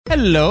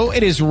Hello,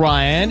 it is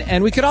Ryan,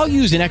 and we could all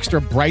use an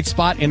extra bright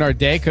spot in our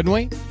day, couldn't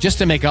we? Just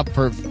to make up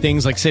for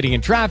things like sitting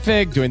in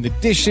traffic, doing the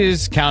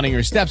dishes, counting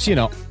your steps, you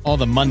know, all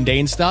the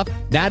mundane stuff.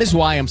 That is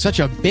why I'm such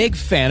a big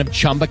fan of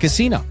Chumba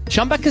Casino.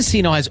 Chumba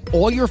Casino has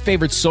all your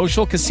favorite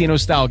social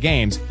casino-style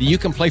games that you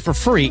can play for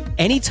free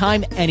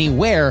anytime,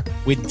 anywhere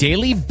with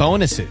daily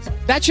bonuses.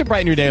 That should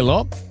brighten your day a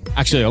little.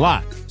 Actually, a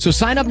lot. So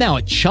sign up now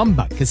at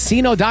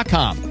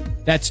ChumbaCasino.com.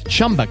 That's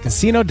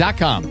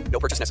ChumbaCasino.com. No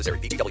purchase necessary.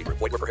 VGW Group.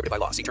 Void where prohibited by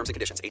law. See terms and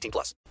conditions.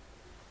 18+.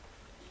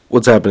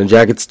 What's happening,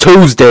 Jack? It's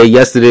Tuesday.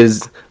 Yes, it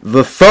is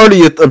the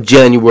 30th of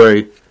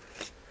January.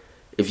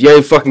 If you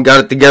ain't fucking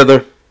got it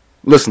together,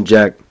 listen,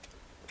 Jack.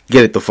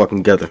 Get it the fucking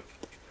together.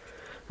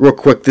 Real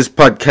quick, this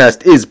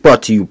podcast is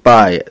brought to you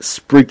by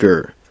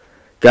Spreaker.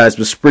 Guys,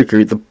 with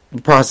Spreaker, the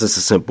process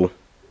is simple.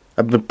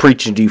 I've been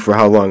preaching to you for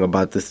how long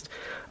about this.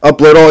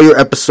 Upload all your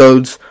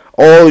episodes,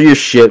 all your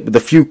shit with a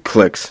few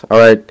clicks,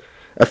 alright?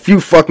 A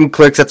few fucking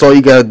clicks, that's all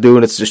you gotta do,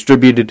 and it's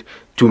distributed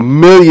to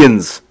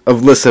millions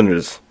of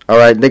listeners.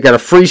 Alright, they got a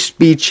free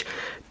speech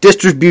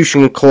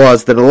distribution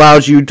clause that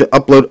allows you to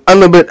upload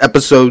unlimited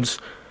episodes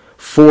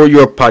for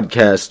your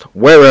podcast,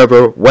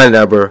 wherever,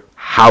 whenever,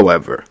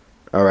 however.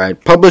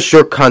 Alright, publish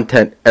your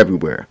content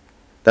everywhere.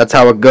 That's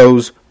how it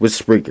goes with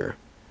Spreaker.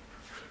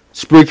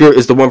 Spreaker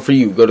is the one for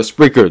you. Go to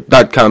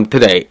Spreaker.com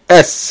today.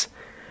 Spreaker,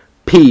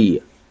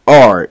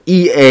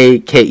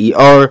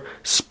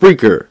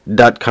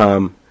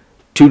 Spreaker.com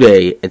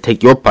today, and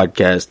take your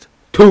podcast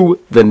to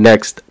the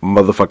next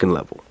motherfucking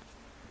level.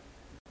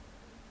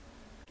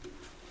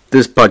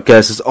 This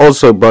podcast is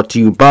also brought to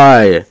you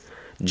by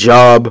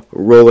Job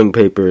Rolling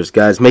Papers.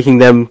 Guys, making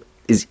them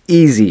is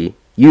easy.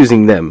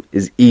 Using them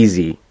is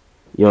easy.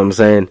 You know what I'm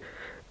saying?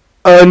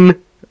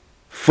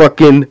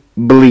 Unfucking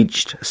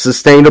bleached,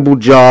 sustainable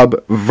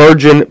job,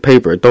 virgin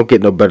paper. Don't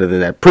get no better than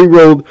that.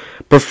 Pre-rolled,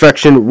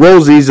 perfection,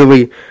 rolls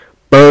easily,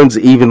 burns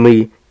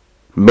evenly,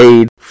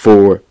 made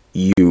for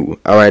you.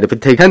 Alright, if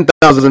it takes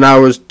 10,000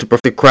 hours to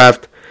perfect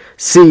craft,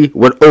 see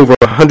what over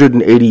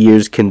 180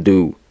 years can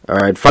do.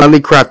 Alright,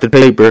 finely crafted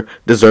paper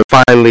deserves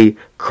finely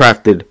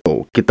crafted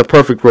roll. Get the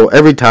perfect roll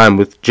every time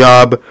with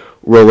Job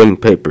Rolling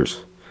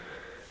Papers.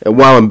 And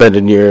while I'm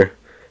bending here,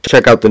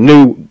 check out the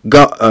new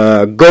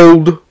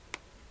gold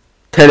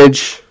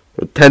 10-inch,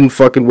 or 10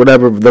 fucking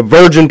whatever, the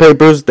virgin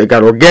papers. They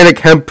got organic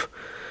hemp,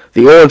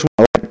 the orange,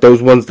 I like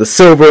those ones, the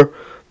silver,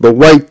 the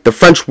white, the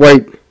French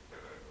white,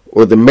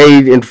 or the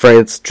made in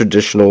France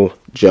traditional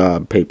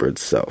job paper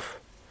itself.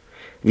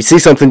 If you see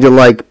something you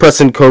like,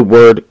 press in code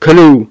word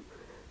CANOE.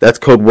 That's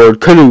code word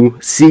CANOE,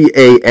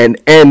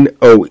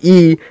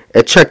 CANNOE,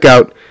 at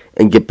checkout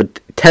and get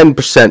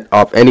 10%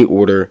 off any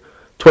order,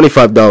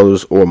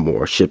 $25 or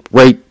more, shipped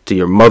right to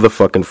your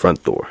motherfucking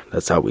front door.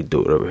 That's how we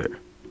do it over here.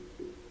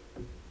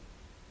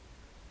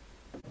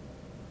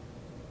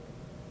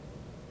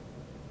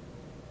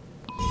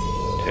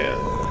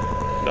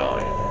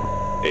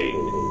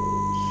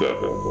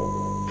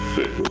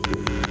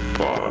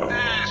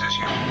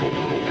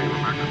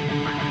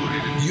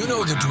 You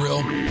know the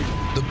drill.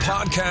 The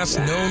podcast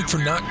known for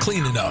not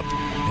cleaning up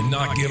and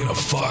not giving a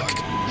fuck.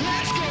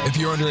 If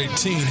you're under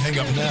 18, hang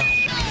up now.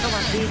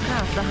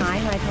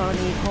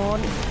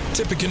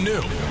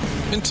 Tippe'Cannoe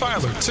and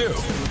TylerToo.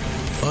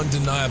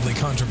 Undeniably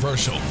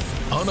controversial,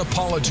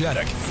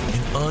 unapologetic,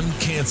 and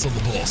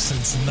uncancelable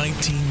since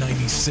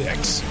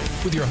 1996.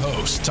 With your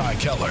host, Ty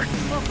Keller.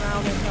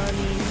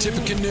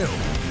 Tippe'Cannoe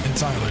and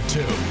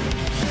TylerToo.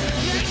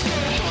 Let's go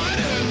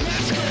harder,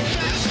 let's go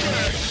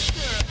faster.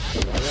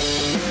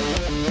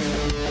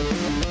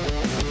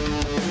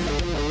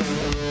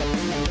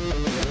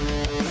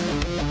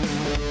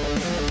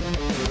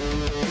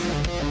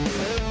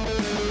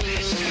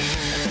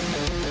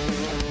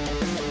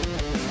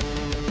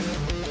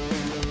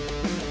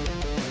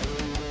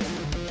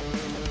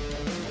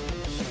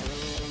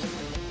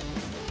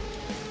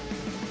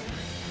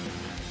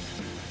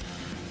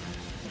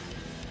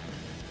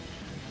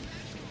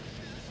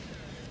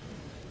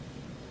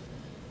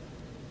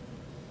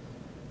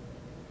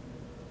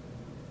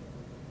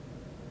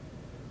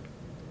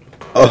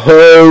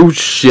 Oh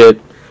shit.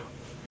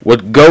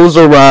 What goes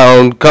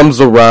around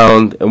comes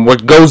around, and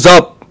what goes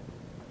up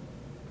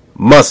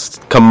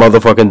must come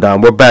motherfucking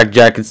down. We're back,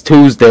 Jack. It's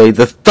Tuesday,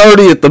 the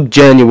 30th of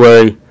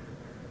January,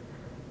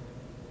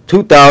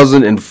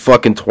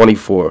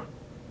 2024.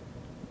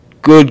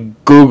 Good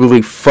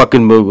googly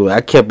fucking moogly.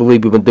 I can't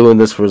believe we've been doing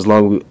this for as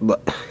long.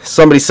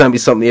 Somebody sent me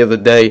something the other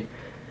day,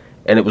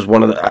 and it was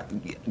one of the...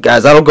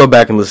 Guys, I don't go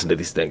back and listen to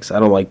these things. I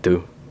don't like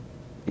to.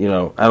 You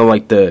know, I don't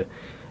like to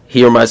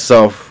hear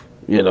myself.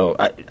 You know,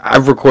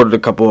 I've recorded a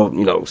couple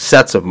of,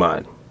 sets of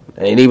mine.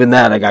 And even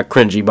that, I got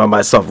cringy by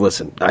myself.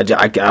 Listen, I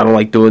don't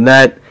like doing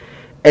that.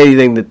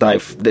 Anything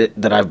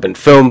that I've been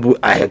filmed,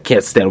 I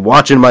can't stand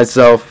watching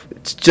myself.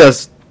 It's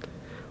just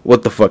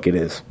what the fuck it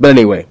is. But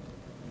anyway,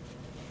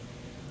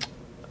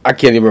 I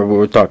can't even remember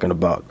what we're talking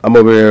about. I'm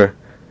over here.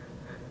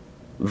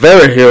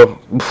 Vera Hill,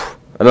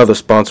 another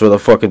sponsor of the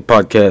fucking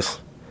podcast.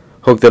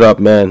 Hooked it up,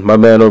 man. My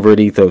man over at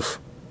Ethos.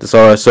 This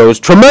RSO is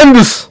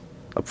tremendous.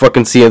 I'm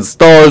fucking seeing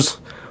stars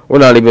We're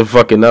not even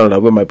fucking, I don't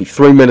know, we might be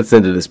 3 minutes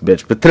into this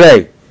bitch. But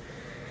today,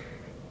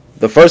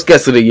 the first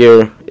guest of the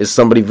year is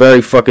somebody very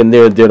fucking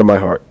near and dear to my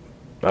heart.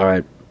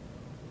 Alright?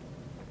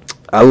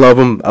 I love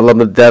him. I love him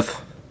to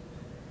death.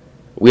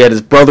 We had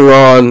his brother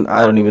on,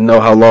 I don't even know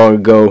how long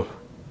ago.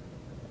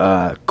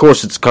 Of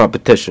course, it's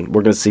competition.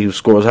 We're going to see who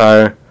scores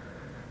higher.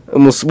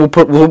 And we'll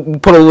put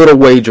a little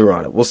wager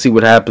on it. We'll see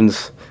what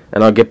happens,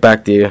 and I'll get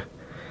back to you.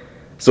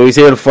 So he's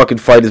here to fucking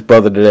fight his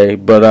brother today,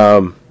 but I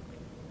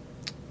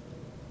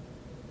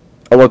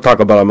want to talk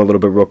about him a little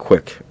bit real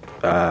quick.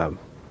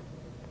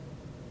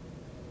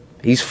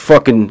 He's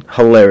fucking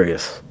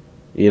hilarious,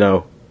 you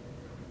know.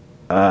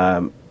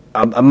 I'm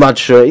not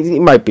sure.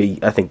 He might be,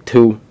 I think,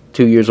 two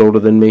years older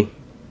than me.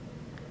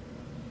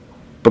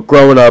 But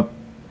growing up,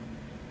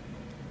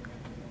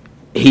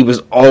 he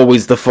was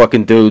always the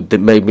fucking dude that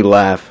made me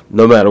laugh,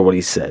 no matter what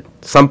he said.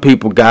 Some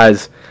people,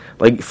 guys,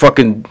 like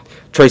fucking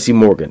Tracy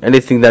Morgan,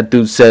 anything that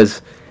dude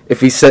says,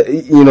 if he said,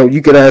 you know,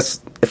 you could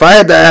ask, if I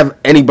had to have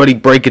anybody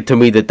break it to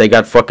me that they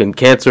got fucking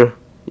cancer,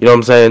 you know what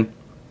I'm saying?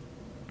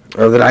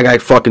 Or that I got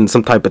fucking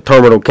some type of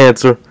terminal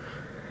cancer,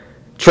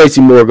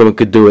 Tracy Morgan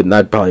could do it, and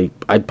I'd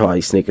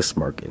probably sneak a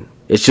smirk in.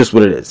 It's just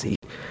what it is.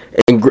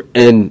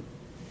 And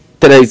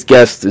today's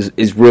guest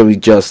is really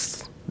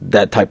just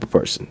that type of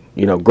person.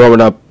 You know,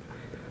 growing up,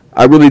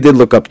 I really did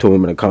look up to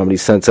him in a comedy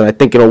sense, and I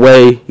think in a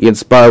way he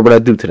inspired what I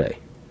do today.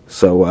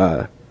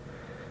 So,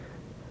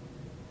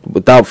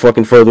 without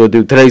fucking further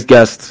ado, today's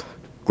guest,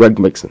 Greg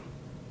MIxon.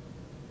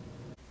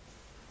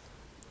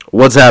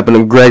 What's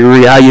happening,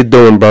 Gregory? How you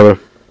doing, brother?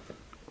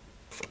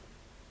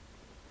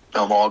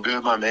 I'm all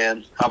good, my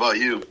man. How about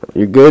you?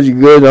 You're good, you're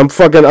good. I'm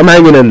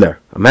hanging in there.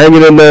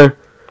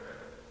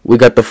 We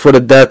got the foot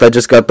of death. I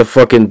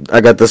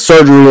got the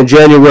surgery in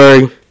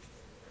January.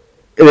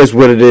 It is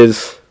what it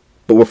is.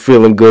 But we're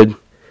feeling good,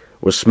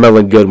 we're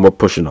smelling good, and we're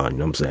pushing on, you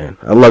know what I'm saying?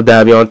 I love to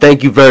have you on.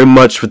 Thank you very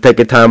much for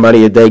taking time out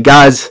of your day.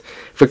 Guys,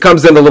 if it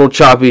comes in a little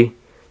choppy,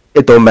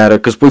 it don't matter,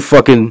 because we're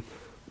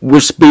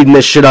speeding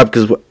this shit up,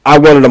 because I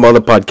wanted him on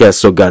the podcast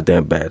so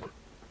goddamn bad.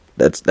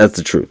 That's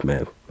the truth,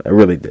 man. I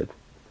really did.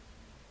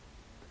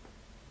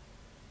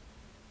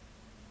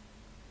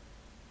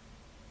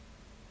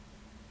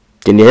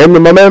 Can you hear me,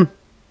 my man?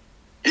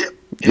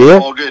 Yeah,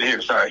 all good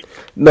here, sorry.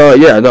 No,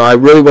 I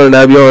really wanted to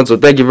have you on, so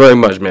thank you very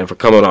much, man, for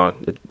coming on.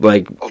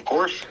 Of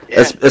course.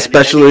 Yeah,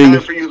 especially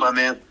anytime for you, my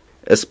man.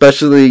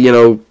 Especially, you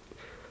know,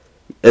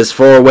 as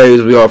far away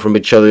as we are from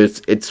each other,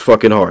 it's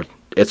fucking hard.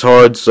 It's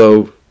hard,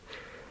 so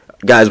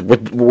guys,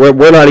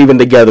 we're not even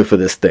together for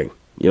this thing.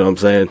 You know what I'm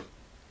saying?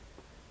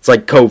 It's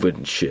like COVID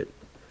and shit.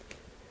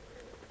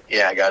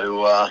 Yeah, I got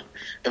to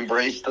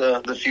embrace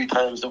the few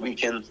times that we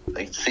can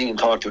see and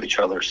talk to each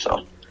other,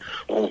 so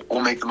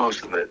we'll make the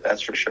most of it,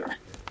 that's for sure.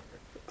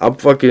 I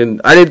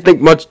didn't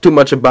think too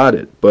much about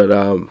it, but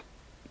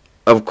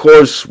of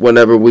course,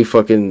 whenever we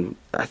I don't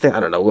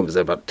know, when was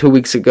it, about 2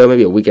 weeks ago,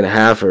 maybe a week and a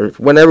half, or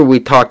whenever we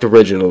talked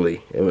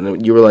originally,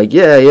 and you were like,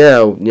 yeah,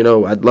 you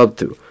know, I'd love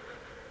to.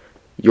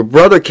 Your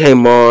brother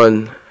came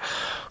on,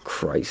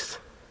 Christ,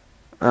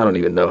 I don't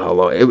even know how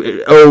long,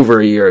 over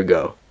a year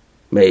ago,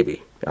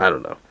 maybe, I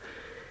don't know.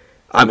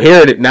 I'm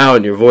hearing it now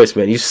in your voice,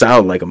 man, you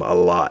sound like him a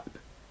lot.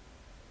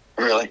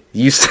 Really?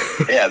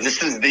 Yeah,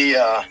 this is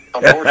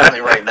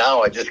unfortunately right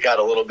now I just got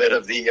a little bit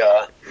of the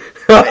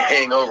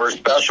hangover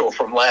special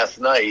from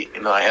last night.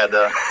 You know, I had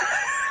to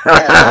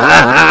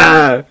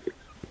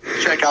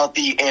check out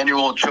the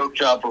annual Choke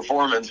Job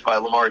performance by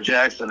Lamar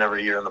Jackson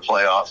every year in the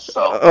playoffs.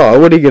 So. Oh,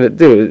 what are you going to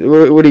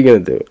do? What are you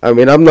going to do? I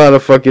mean, I'm not a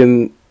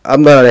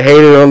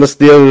hater on the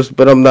Steelers,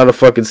 but I'm not a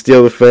fucking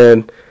Steelers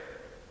fan.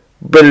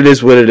 But it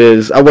is what it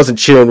is. I wasn't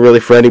cheering really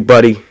for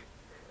anybody.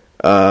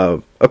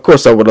 Of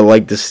course, I would have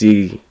liked to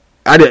see...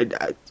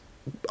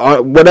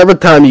 whatever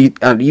time you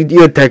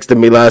had texted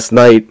me last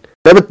night,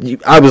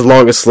 I was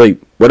long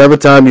asleep. Whatever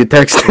time you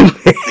texted me,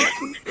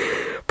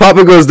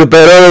 Papa goes to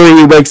bed early,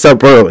 he wakes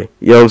up early.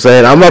 You know what I'm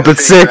saying? I'm up at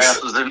 6.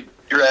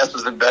 Your ass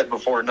was in bed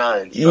before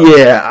 9. So.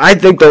 Yeah, I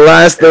think the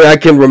last thing I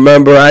can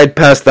remember, I had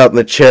passed out in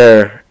the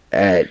chair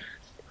at,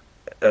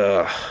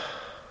 it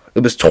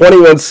was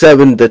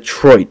 21-7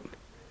 Detroit.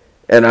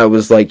 And I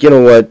was like, you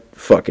know what?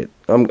 Fuck it.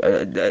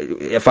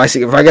 If I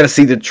gotta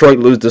see Detroit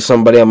lose to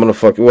somebody, I'm gonna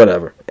fucking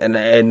whatever. And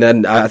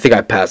then I think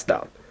I passed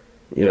out.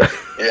 You know.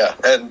 Yeah,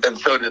 and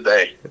so did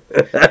they.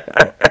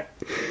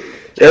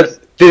 Did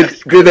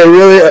they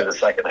really? In the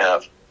second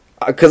half.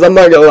 Because I'm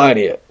not gonna lie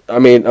to you. I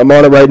mean, I'm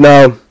on it right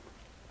now.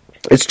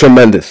 It's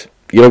tremendous.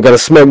 You don't gotta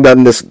smoke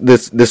nothing. This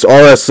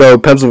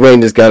RSO,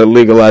 Pennsylvania's got it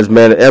legalized,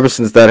 man. Ever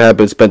since that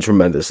happened, it's been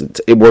tremendous.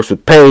 It works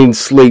with pain,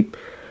 sleep.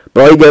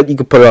 But all you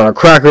can put it on a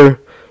cracker.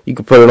 You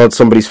can put it on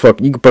somebody's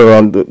fucking... You can put it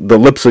on the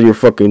lips of your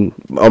fucking...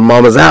 on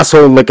mama's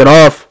asshole and lick it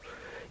off.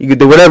 You can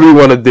do whatever you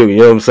want to do, you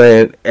know what I'm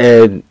saying?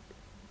 And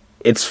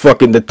it's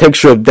fucking the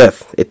tincture of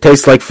death. It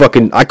tastes like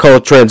fucking... I call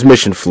it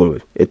transmission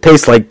fluid. It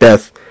tastes like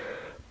death,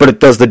 but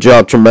it does the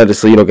job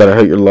tremendously. You don't gotta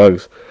hurt your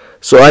lungs.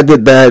 So I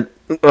did that,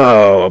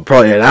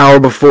 probably an hour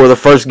before the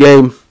first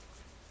game.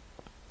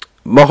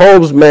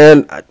 Mahomes,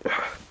 man...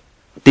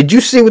 Did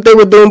you see what they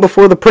were doing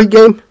before the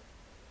pregame?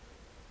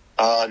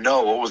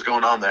 No, what was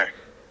going on there?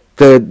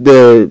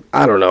 The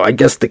I don't know. I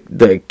guess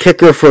the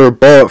kicker for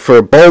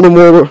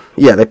Baltimore.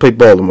 Yeah, they played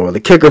Baltimore. The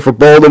kicker for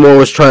Baltimore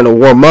was trying to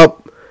warm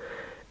up,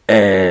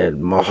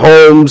 and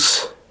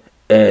Mahomes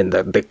and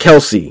the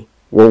Kelsey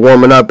were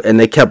warming up, and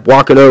they kept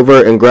walking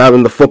over and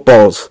grabbing the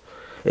footballs,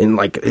 and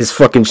like his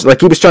fucking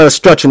like he was trying to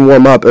stretch and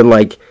warm up, and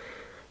like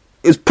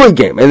it was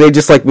pregame, and they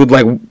just like would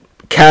like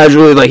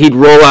casually like he'd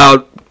roll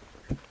out,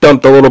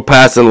 dump the little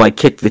pass, and like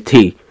kick the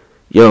tee.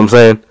 You know what I'm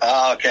saying?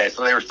 Okay,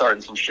 so they were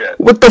starting some shit.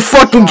 With the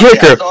fucking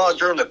kicker. Yeah, I saw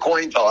during the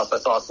coin toss, I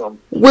saw some.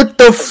 With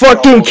the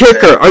fucking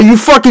kicker. Are you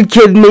fucking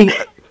kidding me?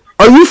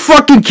 Are you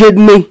fucking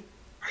kidding me?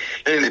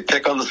 Hey, they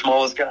pick on the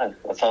smallest guy.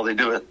 That's how they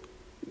do it.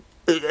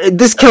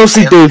 This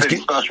Kelsey dude's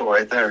special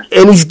right there.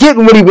 And he's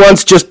getting what he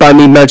wants just by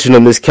me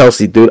mentioning this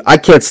Kelsey dude. I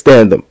can't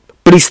stand him.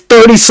 But he's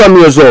 30-some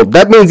years old.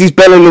 That means he's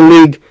been in the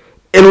league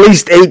at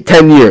least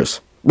 8-10 years.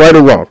 Right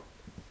or wrong?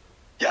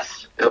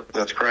 Yes. Yep,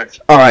 that's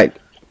correct. All right.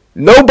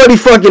 Nobody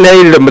fucking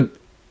hated him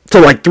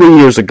until like 3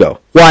 years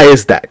ago. Why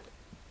is that?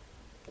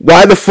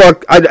 Why the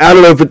fuck? I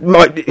don't know if it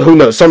might. Who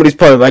knows? Somebody's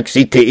probably like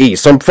CTE.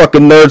 Some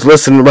fucking nerds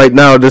listening right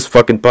now to this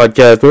fucking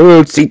podcast.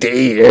 Oh,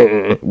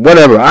 CTE.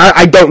 Whatever.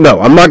 I don't know.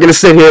 I'm not going to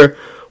sit here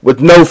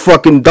with no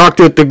fucking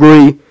doctorate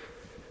degree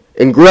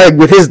and Greg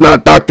with his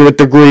not doctorate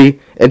degree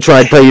and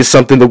try and tell you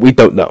something that we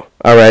don't know.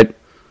 All right?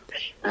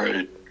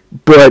 Right.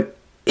 But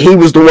he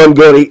was the one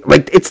going,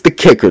 like, it's the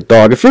kicker,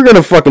 dog. If you're going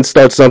to fucking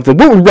start something,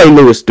 what would Ray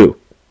Lewis do?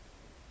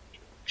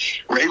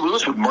 Ray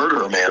Lewis would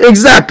murder a man.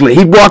 Exactly.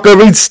 He'd walk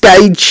over, he'd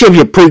shiv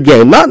you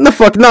pregame. Not in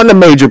the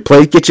major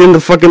plays. Get you in the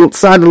fucking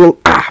side of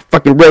the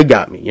fucking Ray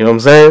got me. You know what I'm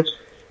saying?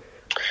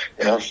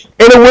 Yeah.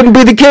 And it wouldn't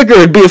be the kicker.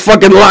 It'd be a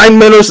fucking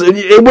lineman or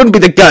it wouldn't be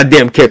the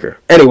goddamn kicker.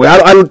 Anyway, I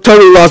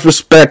totally lost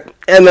respect.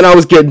 And then I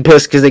was getting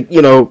pissed because,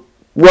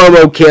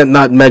 Romo can't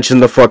not mention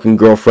the fucking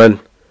girlfriend.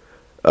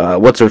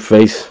 What's her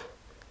face?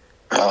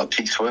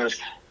 T.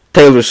 Swift.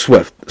 Taylor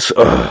Swift.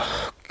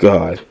 Oh,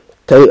 God.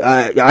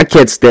 I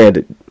can't stand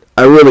it.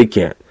 I really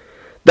can't.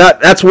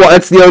 That's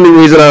the only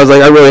reason I was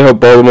like, I really hope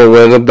Baltimore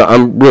wins.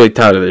 I'm really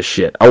tired of this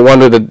shit. I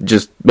wanted to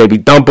just maybe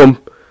dump him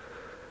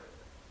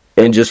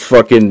and just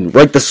fucking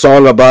write the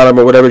song about him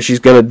or whatever she's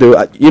gonna do.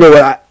 You know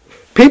what?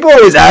 People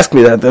always ask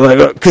me that. They're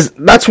like, because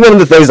that's one of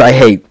the things I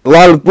hate. A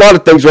lot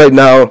of things right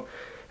now.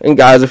 And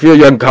guys, if you're a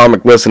young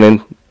comic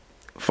listening,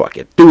 fuck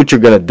it, do what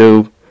you're gonna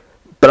do.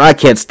 But I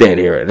can't stand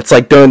hearing it. It's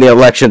like during the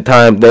election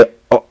time.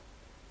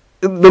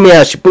 Let me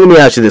ask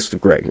you this,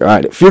 Greg. All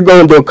right, if you're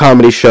going to a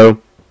comedy show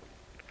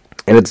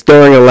and it's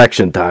during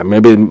election time,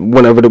 maybe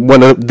whenever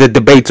the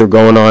debates are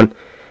going on,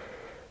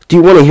 do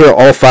you want to hear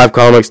all 5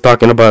 comics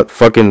talking about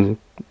fucking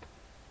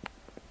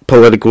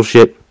political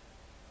shit?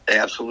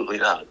 Absolutely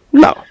not.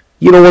 No,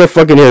 you don't want to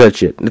fucking hear that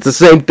shit. It's the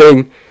same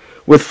thing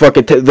with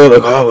fucking. They're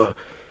like, oh,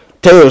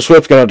 Taylor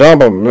Swift's gonna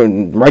dump him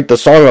and write the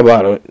song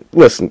about it.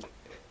 Listen,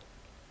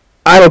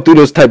 I don't do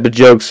those type of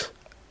jokes,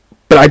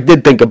 but I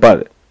did think about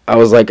it. I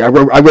was like, I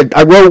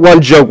wrote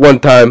one joke one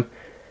time,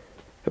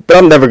 but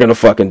I'm never gonna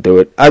fucking do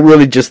it. I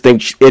really just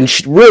think,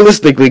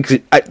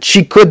 realistically,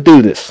 she could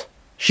do this.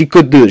 She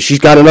could do it. She's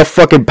got enough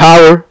fucking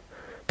power.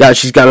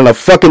 She's got enough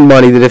fucking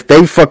money that if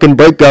they fucking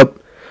break up,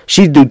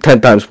 she'd do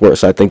 10 times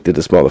worse, I think, to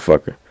this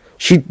motherfucker.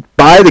 She'd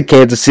buy the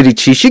Kansas City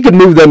Chiefs. She could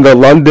move them to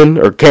London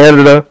or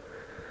Canada.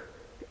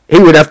 He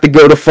would have to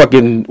go to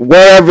fucking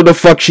wherever the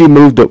fuck she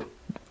moved to.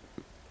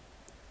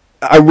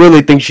 I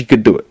really think she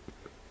could do it.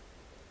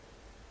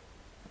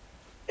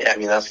 Yeah, I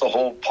mean, that's the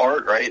whole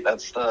part, right?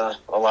 That's a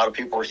lot of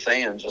people are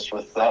saying just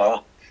with the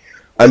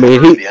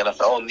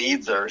NFL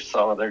needs her,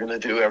 so they're going to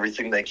do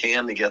everything they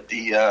can to get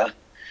the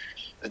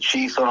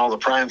Chiefs on all the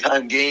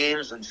primetime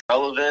games and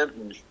relevant.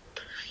 And,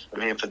 I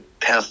mean, if it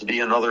has to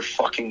be another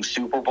fucking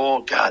Super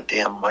Bowl,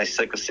 goddamn, am I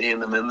sick of seeing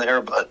them in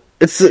there? But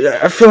I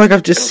feel like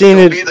I've just seen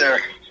it. Be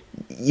there.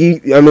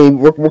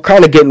 We're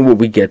kind of getting what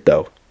we get,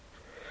 though.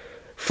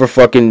 For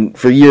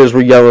years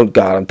we're yelling,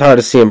 God, I'm tired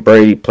of seeing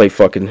Brady play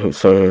fucking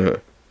hoops.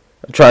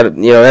 I try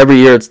to, every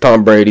year it's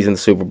Tom Brady's in the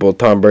Super Bowl,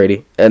 Tom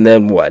Brady. And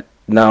then what?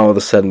 Now all of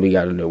a sudden we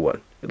got a new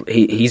one.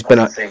 He's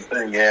been... Same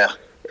thing, yeah.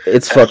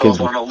 It's fucking...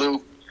 on a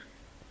loop.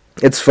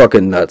 It's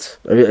fucking nuts.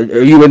 Are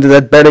you into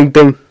that betting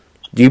thing?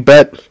 Do you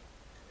bet?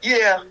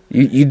 Yeah.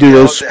 You do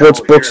those sports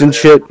books and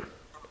shit?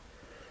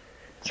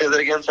 Say that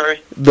again,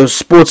 sorry? Those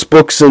sports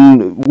books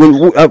and...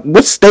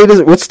 What state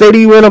are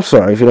you in? I'm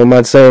sorry, if you don't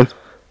mind saying.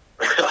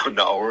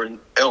 No, we're in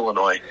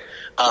Illinois.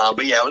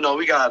 But yeah, no,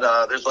 we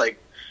got... there's like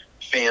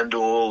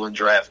FanDuel and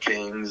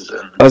DraftKings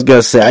and I was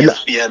gonna say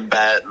ESPN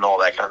Bet and all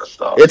that kind of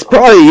stuff. It's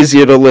probably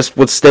easier to list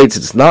what states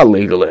it's not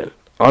legal in,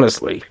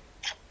 honestly.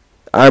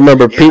 I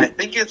remember I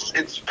think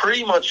it's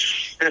pretty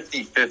much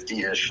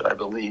 50-50-ish, I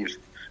believe.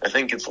 I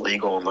think it's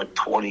legal in like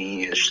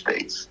 20-ish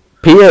states.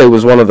 PA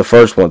was one of the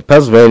first ones.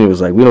 Pennsylvania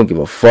was like, we don't give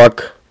a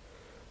fuck.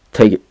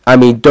 Take it. I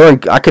mean,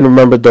 I can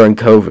remember during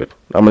COVID.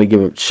 I'm gonna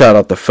give a shout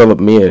out to Philip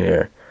Meehan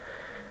here.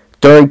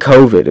 During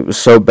COVID, it was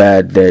so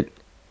bad that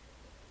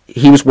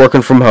he was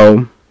working from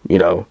home,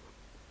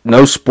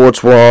 no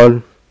sports were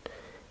on,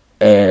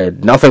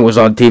 and nothing was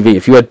on TV.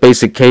 If you had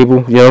basic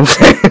cable, you know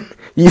what I'm saying?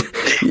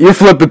 You're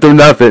flipping through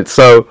nothing.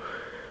 So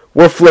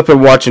we're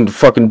flipping, watching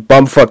fucking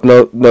bumfuck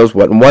knows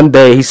what. And one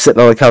day he's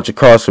sitting on the couch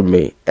across from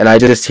me, and I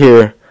just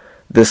hear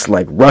this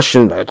like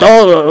Russian, like,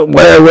 oh,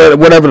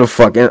 whatever the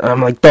fuck. And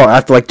I'm like, dog.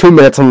 After like 2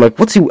 minutes, I'm like,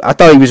 what's he? I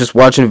thought he was just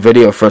watching a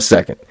video for a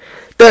second.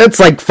 Then it's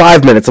like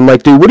 5 minutes. I'm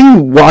like, dude, what are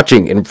you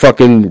watching in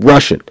fucking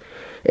Russian?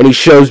 And he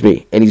shows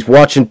me, and he's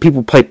watching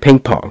people play ping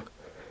pong.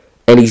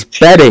 And he's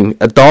betting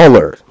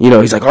 $1. You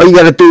know, he's like, all you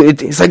gotta do,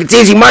 it's like, it's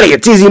easy money,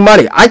 it's easy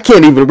money. I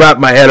can't even wrap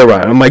my head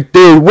around it. I'm like,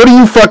 dude, what are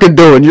you fucking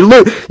doing? You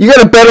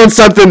gotta bet on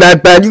something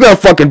that bad, you got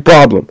a fucking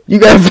problem. You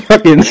got a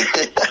fucking...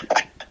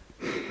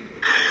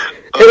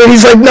 And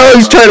he's like, no,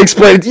 he's trying to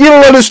explain it. You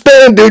don't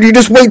understand, dude. You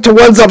just wait till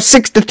one's up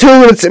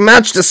 6-2 and it's a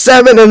match to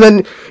 7, and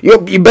then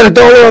you bet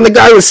 $1 on the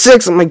guy with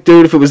 6. I'm like,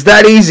 dude, if it was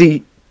that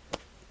easy...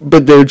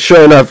 But, dude,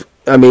 sure enough,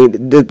 I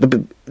mean,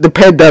 the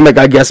pandemic,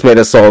 I guess, made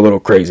us all a little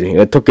crazy. And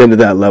it took into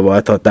that level.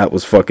 I thought that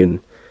was fucking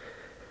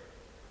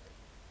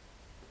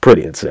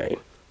pretty insane.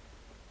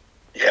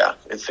 Yeah,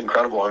 it's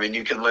incredible. I mean,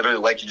 you can literally,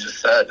 like you just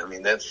said, I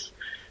mean, it's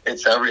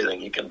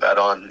everything. You can bet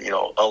on,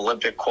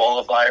 Olympic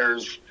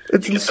qualifiers.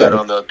 It's you can insane. bet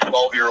on the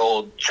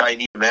 12-year-old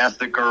Chinese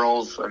gymnastic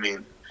girls. I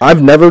mean,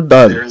 I've never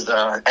done. There's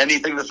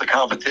anything that's a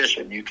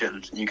competition you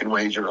can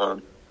wager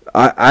on.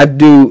 I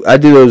do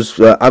those,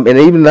 and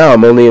even now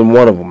I'm only in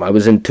one of them. I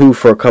was in 2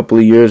 for a couple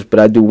of years, but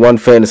I do one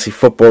fantasy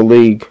football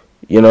league,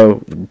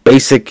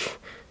 basic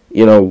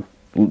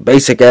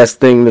ass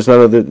thing. There's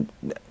none of the,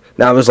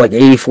 now there's like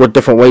 84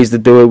 different ways to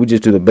do it. We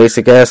just do the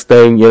basic ass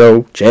thing,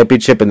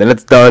 championship, and then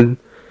it's done.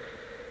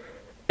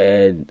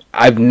 And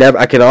I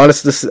can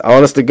honest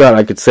to God,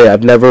 I could say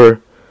I've never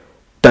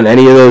done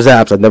any of those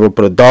apps. I've never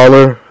put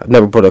 $1. I've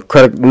never put a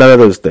credit, none of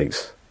those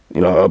things.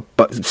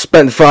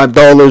 Spend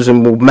 $5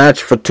 and we'll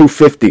match for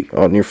 $2.50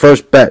 on your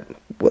first bet.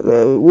 What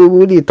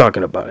are you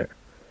talking about here?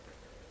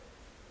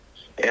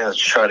 Yeah, let's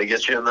try to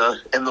get you in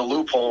the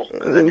loophole,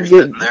 and then you're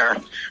sitting there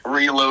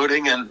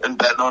reloading and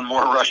betting on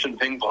more Russian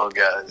ping pong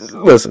guys.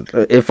 Listen,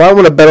 if I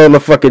want to bet on the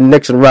fucking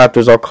Knicks and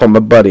Raptors, I'll call my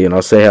buddy and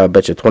I'll say, hey, I'll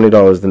bet you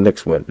 $20 the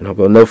Knicks win. And he'll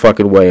go, no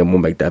fucking way, and we'll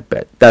make that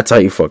bet. That's how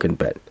you fucking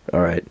bet, all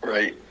right?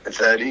 Right, it's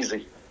that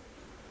easy.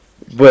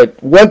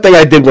 But one thing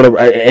I did want to,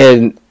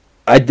 and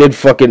I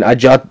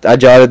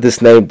jotted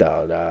this name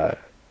down.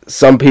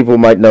 Some people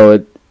might know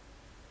it.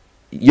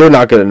 You're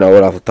not going to know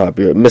it off the top of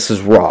your head.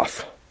 Mrs.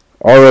 Roth.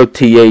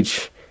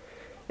 R-O-T-H.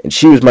 And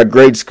she was my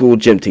grade school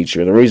gym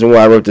teacher. And the reason why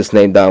I wrote this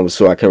name down was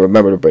so I can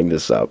remember to bring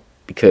this up.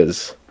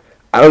 Because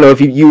I don't know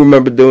if you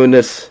remember doing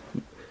this.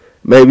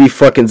 Maybe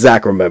fucking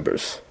Zach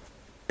remembers.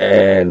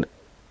 And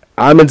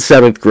I'm in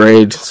 7th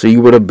grade, so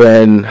you would have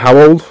been how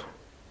old?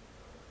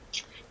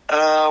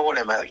 What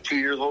am I, like 2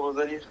 years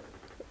older than you?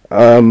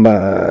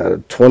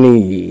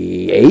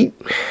 28?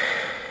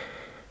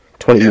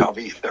 20. Yeah, I'll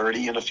be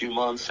 30 in a few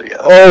months. So yeah.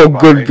 Oh,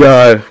 good right.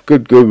 God.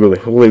 Good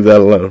Googling. We'll leave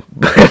that alone.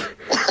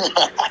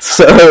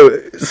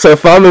 So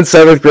if I'm in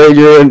 7th grade,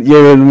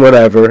 you're in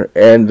whatever,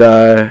 and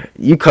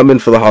you come in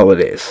for the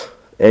holidays.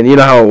 And you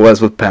know how it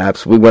was with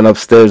Paps. We went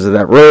upstairs to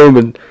that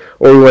room,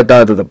 or we went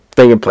down to the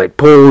thing and played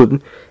pool.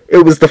 And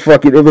it was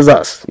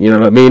us. You know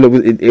what I mean?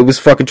 It was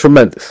fucking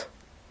tremendous.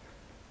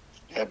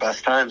 Yeah,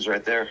 best times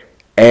right there.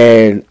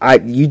 And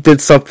you did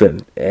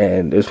something,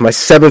 and it was my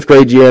 7th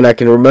grade year, and I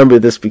can remember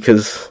this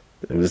because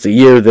it was a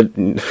year that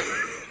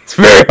it's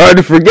very hard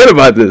to forget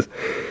about this.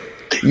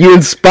 You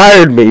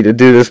inspired me to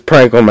do this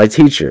prank on my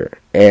teacher,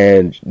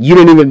 and you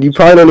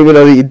probably don't even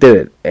know that you did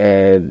it.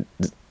 And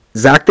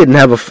Zach didn't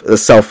have a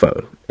cell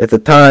phone at the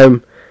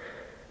time.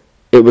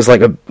 It was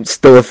like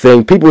still a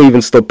thing. People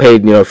even still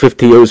paid,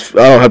 $50. It was,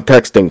 I don't have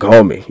texting,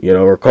 call me,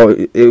 or call.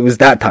 It was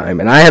that time,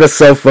 and I had a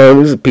cell phone.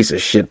 It was a piece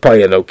of shit,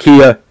 probably a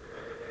Nokia.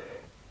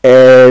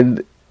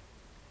 And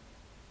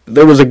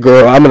there was a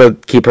girl, I'm going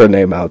to keep her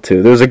name out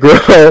too. There was a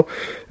girl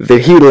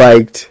that he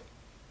liked,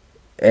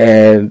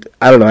 and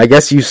I don't know, I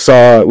guess you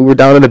saw, we were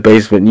down in the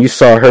basement, and you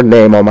saw her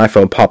name on my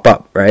phone pop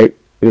up, right?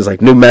 It was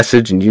like new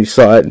message, and you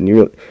saw it, and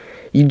you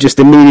just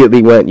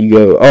immediately went, you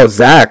go, oh,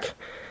 Zach,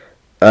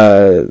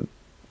 Mona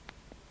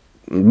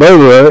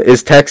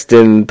is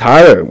texting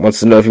Tyler,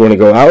 wants to know if you want to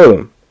go out with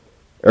him,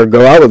 or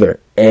go out with her.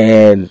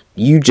 And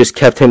you just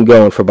kept him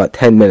going for about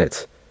 10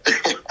 minutes.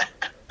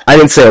 I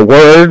didn't say a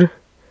word.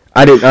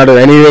 I didn't utter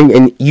anything.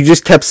 And you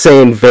just kept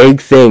saying vague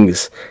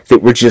things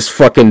that were just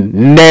fucking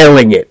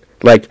nailing it.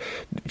 Like,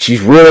 she's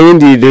really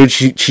into you, dude.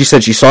 She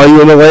said she saw you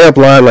in the layup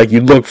line. Like,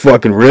 you look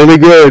fucking really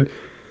good.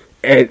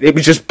 And it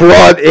was just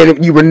broad,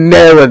 and you were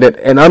nailing it.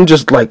 And I'm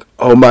just like,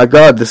 oh my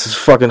God, this is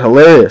fucking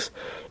hilarious.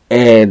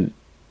 And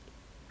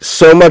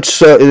so much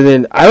so, and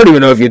then I don't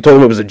even know if you told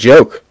him it was a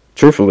joke,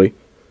 truthfully.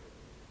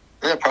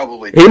 Yeah,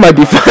 probably. He might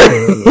be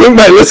fine. He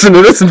might listen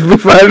to this and be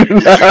fine. Let him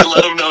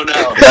know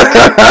now.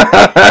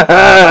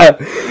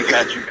 We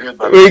got you good,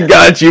 We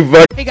got you,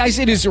 fuck. Hey guys,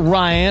 it is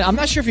Ryan. I'm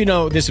not sure if you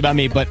know this about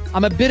me, but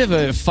I'm a bit of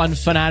a fun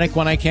fanatic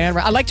when I can.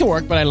 I like to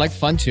work, but I like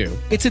fun too.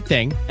 It's a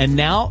thing. And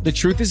now the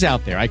truth is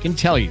out there. I can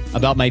tell you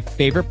about my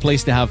favorite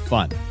place to have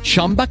fun.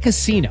 Chumba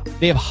Casino.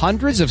 They have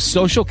hundreds of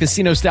social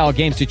casino style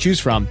games to choose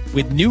from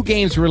with new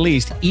games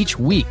released each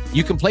week.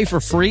 You can play for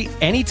free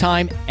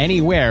anytime,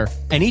 anywhere.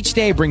 And each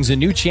day brings a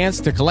new chance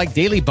to collect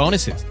daily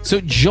bonuses. So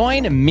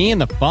join me in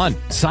the fun.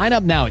 Sign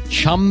up now at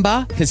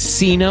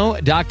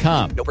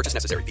ChumbaCasino.com. No purchase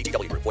necessary.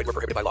 VGW Group. Void where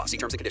prohibited by law. See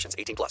terms and conditions.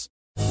 18+.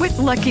 With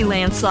Lucky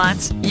Land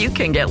Slots, you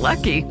can get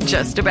lucky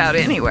just about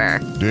anywhere.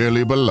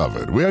 Dearly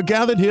beloved, we are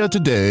gathered here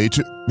today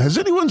to... Has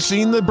anyone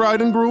seen the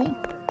bride and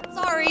groom?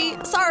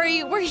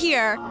 Sorry, we're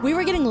here. We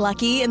were getting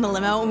lucky in the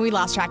limo and we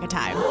lost track of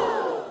time.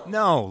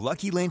 No,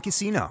 Lucky Land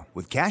Casino,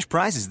 with cash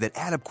prizes that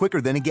add up quicker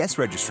than a guest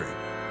registry.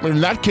 In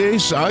that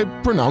case, I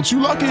pronounce you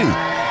lucky.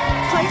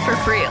 Play for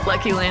free at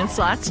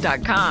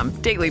LuckyLandSlots.com.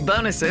 Daily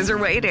bonuses are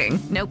waiting.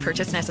 No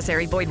purchase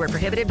necessary. Void where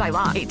prohibited by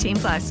law.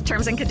 18+.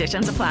 Terms and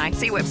conditions apply.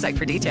 See website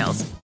for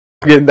details.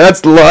 Okay,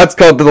 that's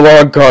called the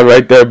long con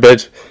right there,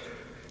 bitch.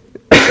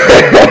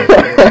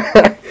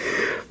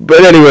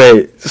 But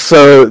anyway,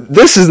 so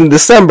this is in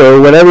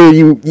December. When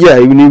you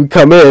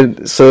come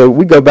in, so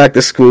we go back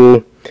to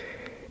school,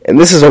 and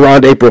this is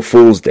around April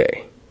Fool's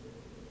Day,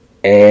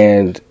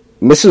 and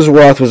Mrs.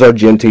 Roth was our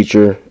gym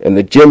teacher, and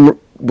the gym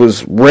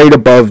was right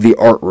above the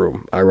art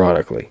room,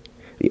 ironically.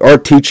 The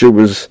art teacher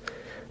was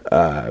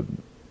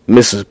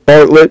Mrs.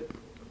 Bartlett,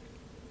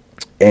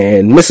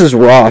 and Mrs.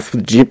 Roth,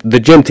 the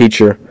gym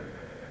teacher,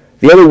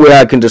 the only way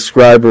I can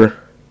describe her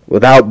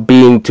without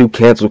being too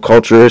cancel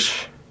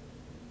culture-ish,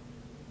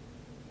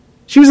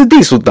 she was a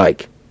diesel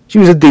dyke.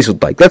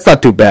 That's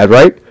not too bad,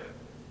 right?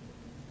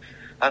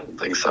 I don't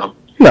think so.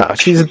 No,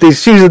 she was a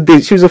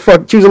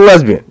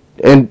lesbian.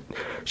 And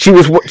she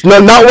was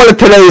not one of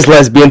today's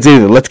lesbians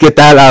either. Let's get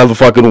that out of the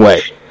fucking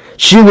way.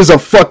 She was a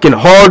fucking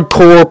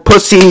hardcore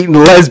pussy-eating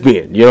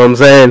lesbian. You know what I'm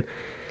saying?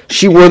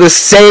 She wore the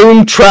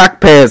same track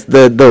pants,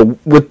 with the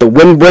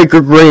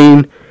windbreaker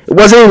green. It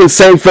wasn't even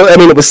St. Phillips. I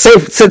mean, it was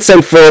said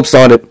St. Phillips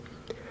on it,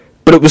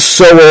 but it was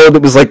so old.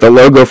 It was like the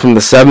logo from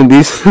the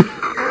 70s.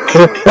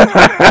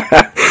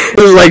 It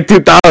was like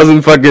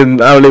 2000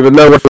 fucking, I don't even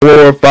know, 4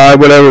 or 5,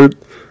 whatever.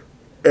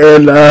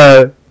 And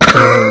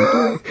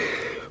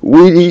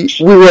we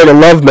wrote a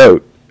love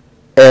note,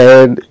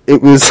 and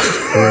it was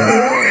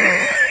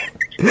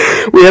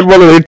we had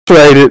one of them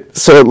trade it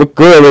so it looked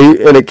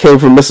girly, and it came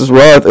from Mrs.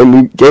 Roth, and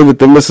we gave it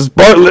to Mrs.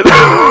 Bartlett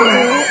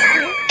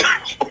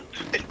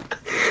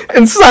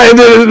and signed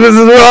it as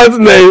Mrs. Roth's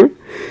name.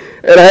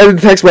 And I had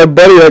to text my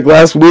buddy like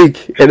last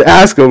week and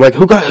ask him like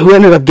who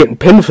ended up getting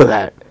pinned for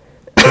that.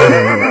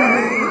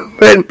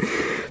 And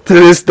to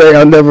this day,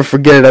 I'll never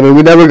forget it. I mean,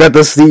 we never got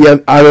to see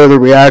either of the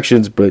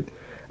reactions, but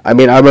I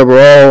mean, I remember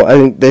I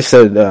think they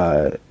said,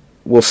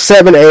 will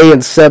 7A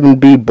and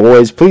 7B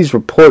boys please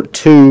report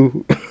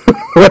to,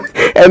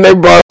 and they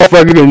brought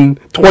fucking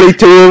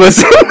 22 of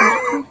us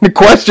to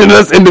question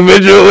us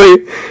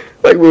individually,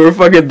 like we were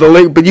fucking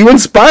delinquent. But you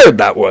inspired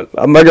that one.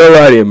 I'm not gonna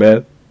lie to you,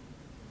 man.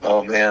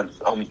 Oh man,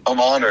 I'm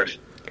honored.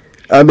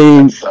 I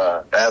mean,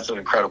 that's an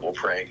incredible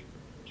prank.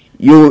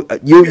 You'll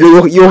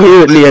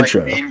hear it in the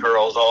intro. Mean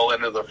Girls all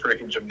into the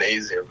freaking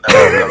gymnasium. That's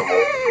incredible.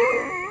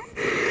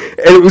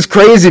 And it was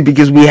crazy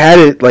because we had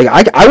it, like,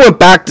 I went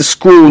back to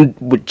school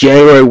with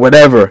January,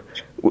 whatever,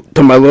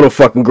 to my little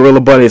fucking gorilla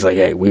buddies, like,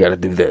 hey, we gotta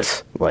do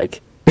this.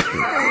 Like,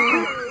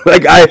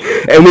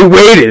 and we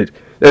waited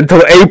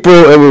until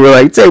April, and we were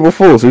like, it's April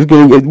Fool's, we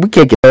can't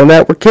get on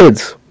that, we're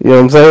kids. You know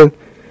what I'm saying?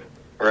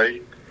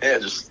 Right? Yeah,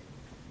 just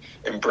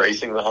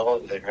embracing the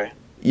holiday, right?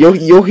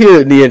 You'll hear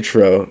it in the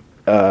intro.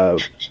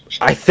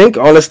 I think,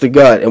 honest to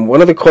God, and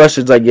one of the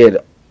questions I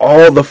get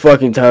all the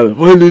fucking time is,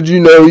 when did you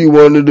know you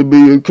wanted to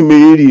be a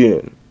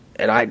comedian?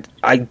 And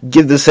I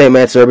give the same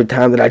answer every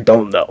time that I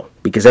don't know.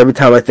 Because every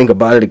time I think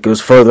about it, it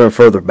goes further and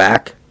further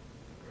back.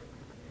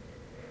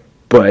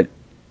 But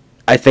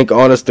I think,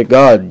 honest to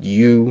God,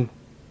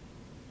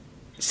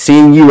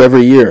 seeing you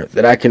every year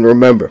that I can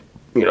remember,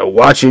 you know,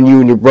 watching you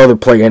and your brother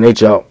play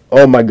NHL.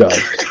 Oh my God.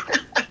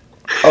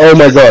 Oh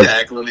my God.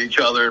 Tackling each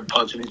other and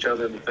punching each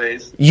other in the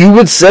face. You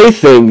would say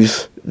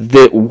things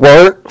that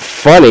weren't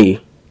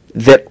funny,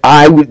 that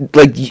I would,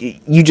 like,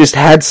 you just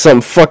had some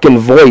fucking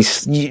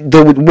voice.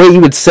 The way you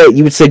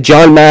would say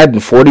John Madden,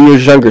 40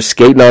 years younger,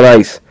 skating on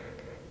ice.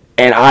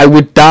 And I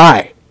would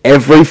die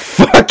every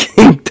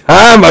fucking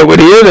time I would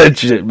hear that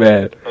shit,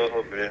 man.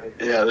 Oh man.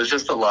 Yeah, there's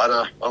just a lot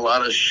of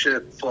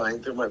shit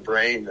flying through my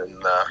brain,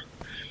 and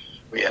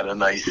we had a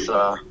nice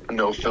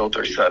no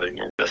filter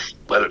setting and just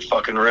let it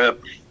fucking rip.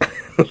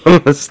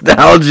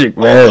 Nostalgic,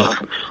 man.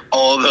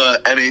 All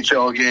the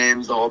NHL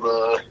games, all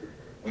the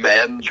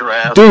Madden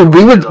drafts. Dude,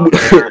 we would.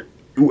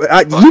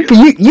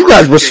 You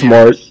guys were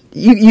smart.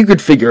 You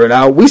could figure it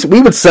out.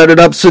 We would set it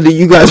up so that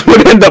you guys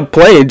would end up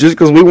playing just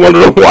because we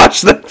wanted to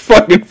watch that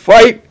fucking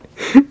fight.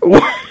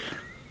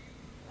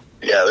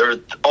 Yeah, they're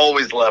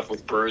always left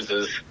with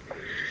bruises.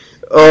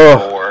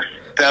 Oh. Or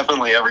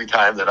definitely every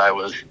time that I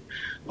was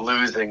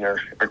losing or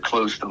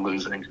close to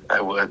losing,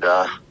 I would,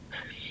 I'd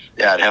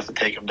have to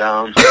take him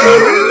down.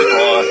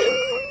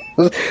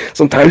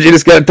 Sometimes you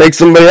just gotta take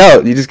somebody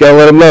out. You just gotta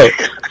let them know.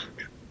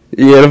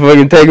 You gotta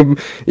fucking take them.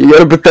 You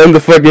gotta pretend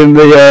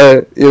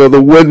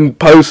the wooden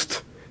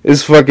post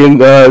is fucking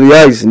the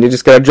ice, and you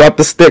just gotta drop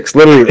the sticks,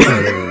 literally.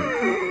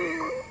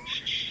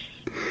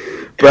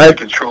 But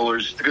the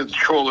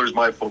controller's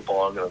my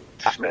football. I'm gonna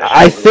smash.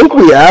 I think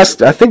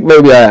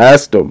maybe I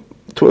asked him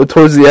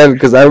towards the end,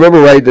 because I remember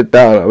writing it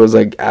down. I was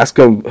like, ask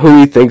him who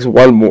he thinks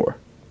won more,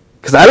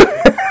 because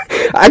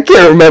I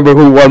can't remember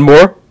who won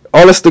more.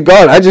 Honest to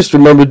God, I just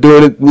remember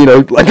doing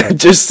it, like I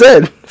just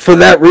said, for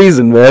that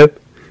reason, man.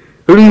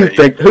 Who do you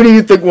think? Who do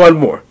you think won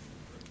more?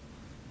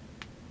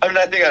 I mean,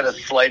 I think I had a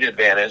slight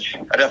advantage.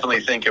 I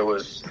definitely think it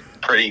was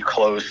pretty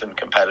close and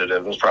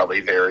competitive. It was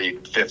probably very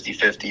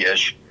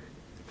 50-50-ish.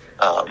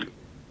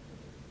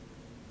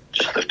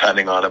 Just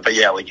depending on it. But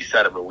yeah, like you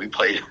said, I mean, we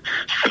played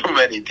so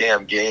many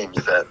damn games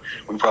that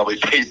we probably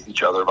faced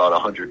each other about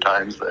 100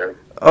 times there.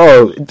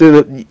 Oh,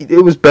 dude,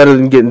 it was better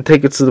than getting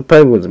tickets to the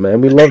Penguins, man.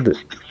 We loved it.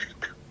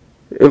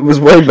 It was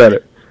way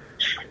better.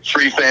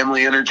 Free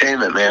family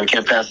entertainment, man.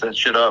 Can't pass that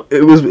shit up.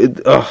 It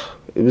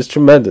was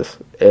tremendous.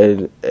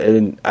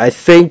 And I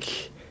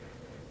think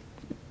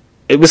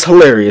it was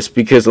hilarious,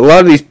 because a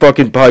lot of these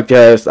fucking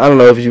podcasts, I don't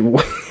know if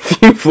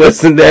you've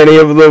listened to any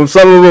of them.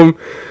 Some of them,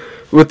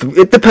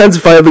 it depends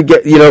if I ever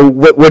get,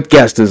 what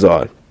guest is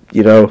on,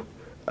 Right.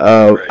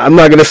 I'm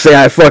not going to say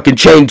I fucking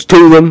changed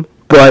to them,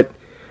 but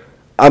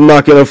I'm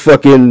not going to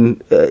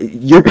fucking,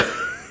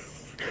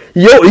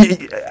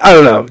 I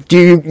don't know.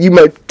 You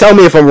might tell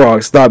me if I'm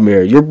wrong. Stop me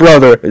here. Your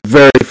brother is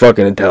very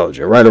fucking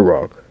intelligent, right or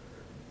wrong?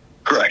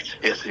 Correct.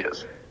 Yes, he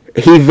is.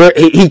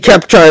 He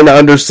kept trying to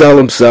undersell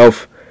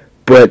himself,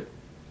 but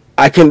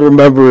I can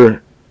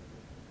remember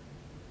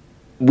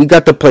we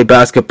got to play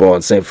basketball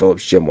in St.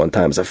 Philip's gym one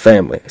time as a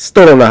family. I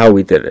still don't know how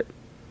we did it.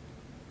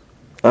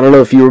 I don't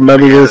know if you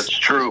remember this. That's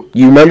true.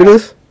 You remember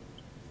this?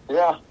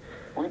 Yeah,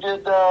 we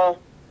did. I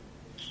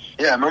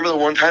remember the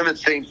one time at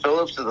St.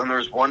 Philip's, and then there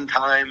was one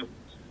time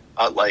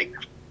at, I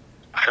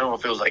don't know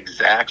if it was like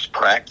Zach's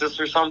practice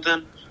or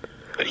something,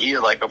 but he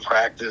had a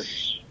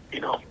practice,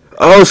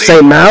 Oh,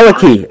 St.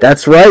 Malachi.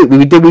 That's right.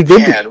 We did.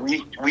 Yeah, and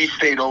we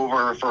stayed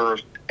over for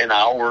an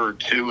hour or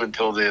two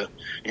until the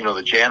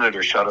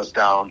janitor shut us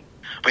down.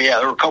 But yeah,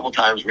 there were a couple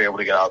times we were able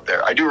to get out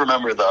there. I do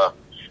remember the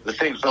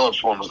St.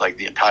 Philip's one was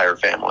the entire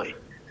family.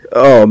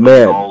 Oh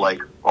man,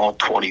 all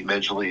 20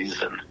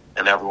 Midgeleys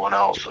and everyone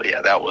else. So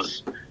yeah, that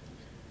was,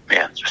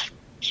 man, just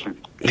some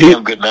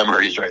damn good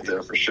memories right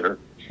there for sure.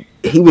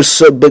 He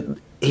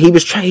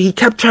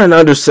kept trying to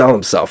undersell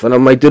himself, and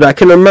I'm like, dude, I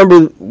can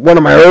remember one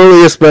of my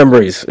earliest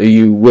memories of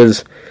you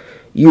was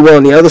you were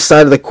on the other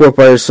side of the court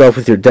by yourself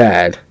with your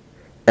dad,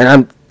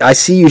 and I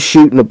see you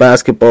shooting a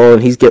basketball,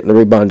 and he's getting the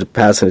rebound and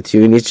passing it to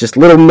you, and it's just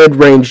little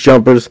mid-range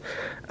jumpers.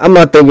 I'm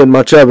not thinking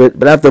much of it,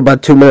 but after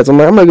about 2 minutes, I'm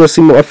like, I'm going to go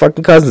see what my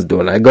fucking cousin's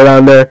doing. I go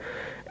down there,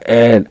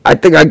 and I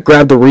think I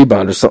grabbed a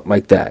rebound or something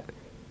like that.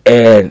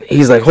 And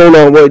he's like, hold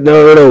on, wait,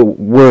 no,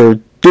 we're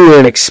doing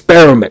an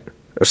experiment,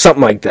 or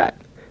something like that.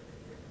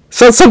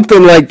 So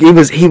something like he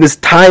was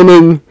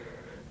timing,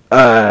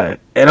 and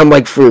I'm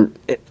like,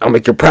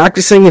 you're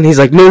practicing? And he's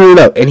like,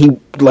 no. And he,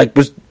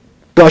 was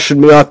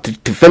brushing me off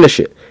to finish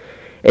it.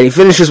 And he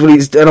finishes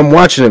and I'm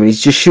watching him, and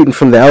he's just shooting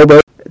from the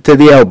elbow to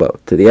the elbow,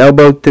 to the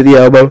elbow, to the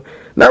elbow,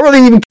 not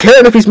really even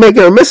caring if he's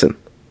making or missing.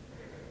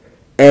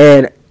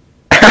 And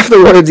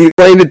afterwards, he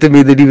explained it to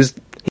me that he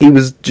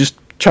was just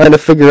trying to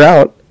figure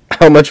out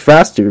how much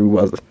faster he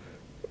was.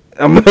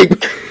 I'm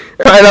like,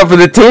 right up for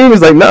the team?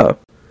 He's like, no.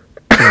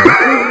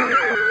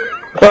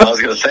 I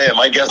was going to say,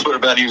 my guess would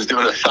have been he was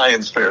doing a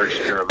science fair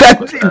experiment.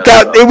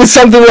 It was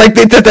something like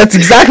that. That's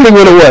exactly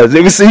what it was.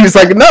 He was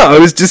like, no, I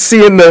was just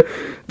seeing the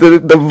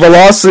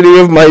velocity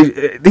of my...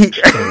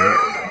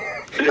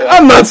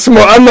 I'm not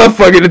smart. I'm not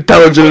fucking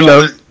intelligent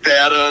enough.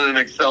 Data on an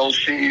Excel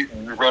sheet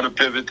and run a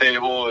pivot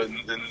table and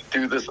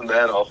do this and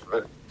that off of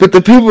it. But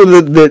the people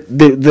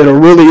that are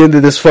really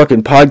into this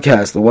fucking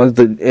podcast, the ones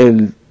that...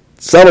 And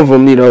some of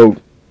them,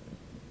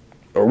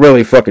 are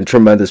really fucking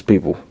tremendous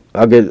people.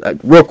 I'll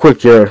get... real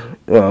quick here...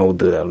 Well, we'll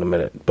do that in a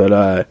minute.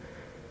 But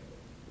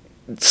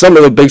some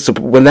of the big...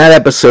 When that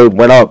episode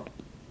went up,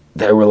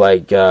 they were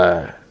like,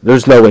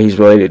 there's no way he's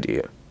related to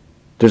you.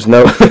 There's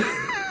no...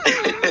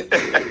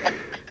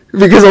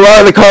 Because a lot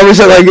of the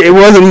conversation, it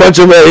wasn't much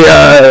of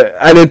a...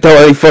 I didn't tell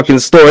any fucking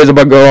stories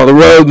about going on the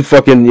road and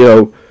fucking,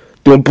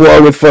 doing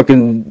blow with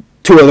fucking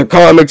 2 other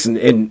comics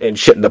and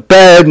shit in the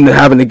bed and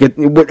having to get...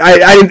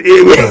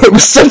 It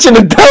was such an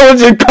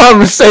intelligent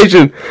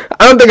conversation.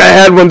 I don't think I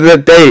had one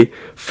that day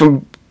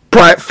from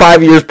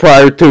 5 years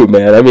prior to,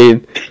 man. I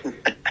mean,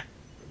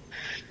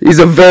 he's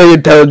a very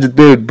intelligent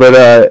dude,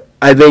 but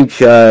I think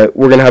we're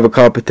going to have a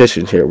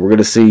competition here. We're going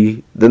to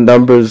see the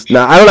numbers.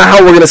 Now, I don't know how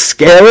we're going to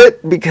scale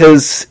it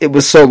because it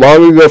was so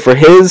long ago for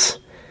his,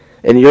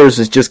 and yours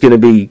is just going to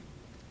be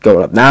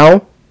going up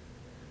now.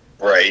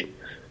 Right.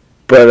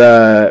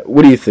 But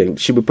what do you think?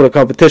 Should we put a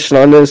competition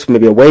on this?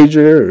 Maybe a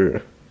wager?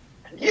 Or?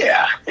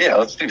 Yeah,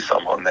 let's do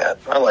some on that.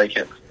 I like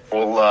it.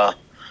 We'll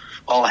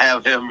I'll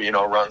have him,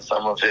 run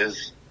some of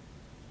his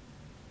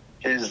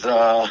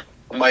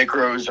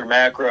micros or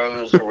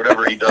macros or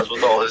whatever he does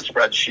with all his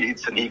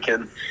spreadsheets, and he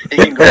can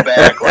go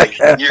back like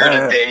year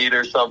to date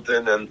or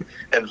something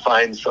and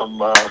find some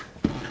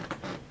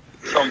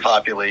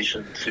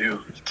population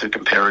to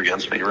compare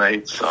against me,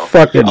 right? So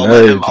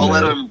I'll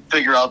let him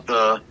figure out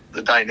the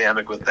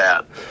dynamic with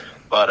that.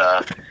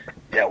 But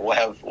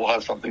we'll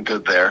have something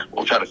good there.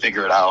 We'll try to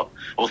figure it out.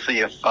 We'll see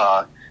if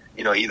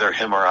either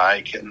him or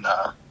I can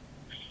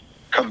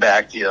come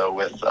back to you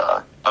with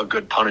a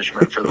good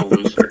punishment for the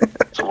loser.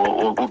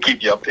 So we'll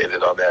keep you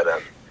updated on that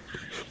end.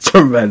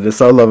 Tremendous.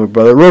 I love it,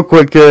 brother. Real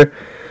quick here,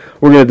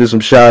 we're going to do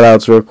some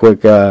shout-outs real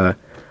quick.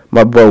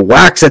 My boy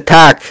Wax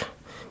Attack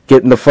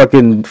getting the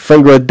fucking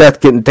finger of death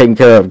getting taken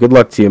care of. Good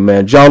luck to you,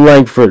 man. John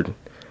Langford,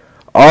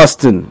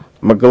 Austin,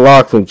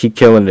 McLaughlin, keep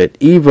killing it.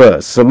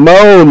 Eva,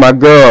 Simone, my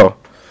girl,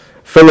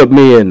 Philip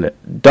Meehan,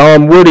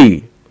 Dom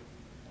Woody,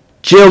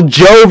 Jill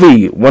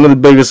Jovi, one of the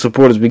biggest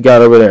supporters we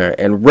got over there,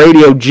 and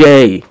Radio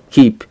J.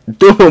 Keep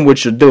doing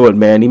what you're doing,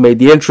 man. He made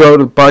the intro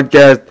to the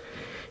podcast.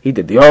 He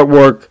did the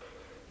artwork.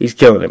 He's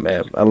killing it,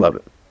 man. I love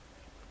it.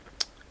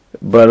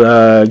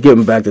 But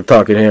getting back to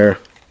talking here,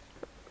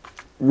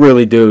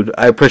 really, dude,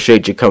 I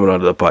appreciate you coming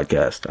onto the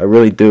podcast. I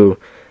really do.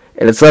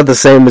 And it's not the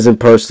same as in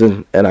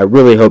person, and I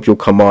really hope you'll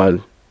come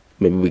on.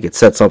 Maybe we could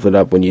set something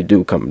up when you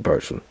do come in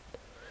person.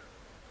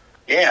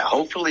 Yeah,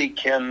 hopefully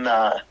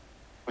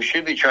we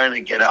should be trying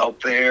to get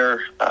out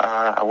there,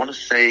 I want to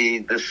say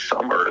this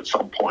summer at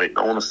some point.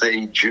 I want to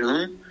say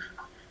June.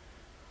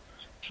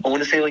 I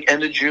want to say like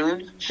end of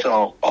June.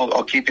 So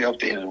I'll keep you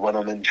updated when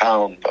I'm in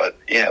town. But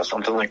yeah, if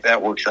something like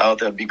that works out,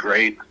 that'd be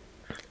great.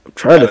 I'm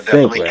trying to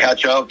think, definitely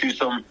catch up, do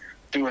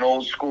an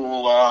old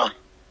school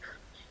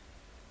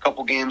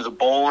couple games of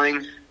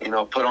bowling.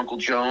 Put Uncle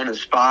Joe in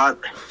his spot.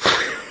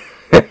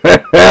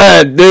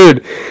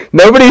 Dude,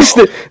 nobody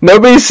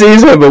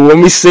sees him, but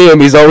when we see him,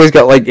 he's always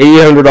got like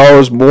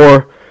 $800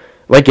 more,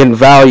 like in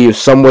value.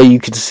 Some way you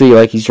can see,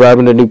 like he's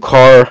driving a new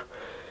car,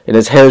 and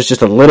his hair's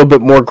just a little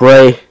bit more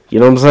gray. You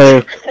know what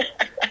I'm saying?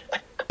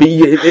 But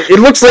it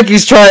looks like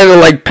he's trying to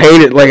like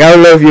paint it. Like I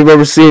don't know if you've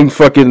ever seen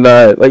fucking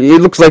like it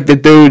looks like the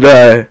dude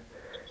that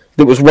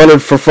was running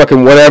for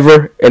fucking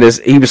whatever, and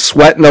he was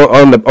sweating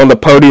on the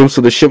podium,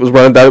 so the shit was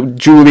running down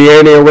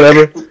Giuliani or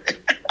whatever.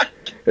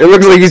 It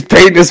looks like he's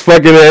painting his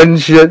fucking head and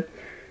shit.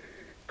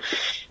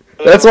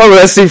 That's why when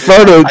I see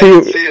photos,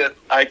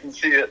 I can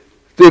see it.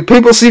 Dude,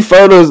 people see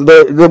photos.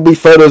 There'll be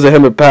photos of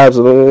him at Paps.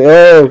 And they're like,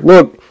 "Hey,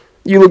 look,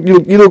 you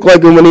look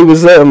like him when he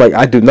was there." I'm like,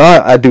 I do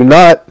not look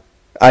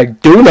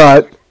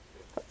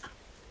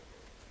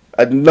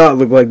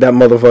like that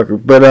motherfucker.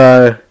 But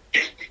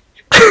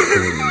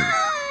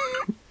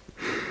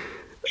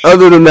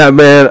other than that,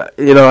 man,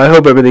 I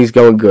hope everything's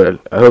going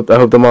good. I hope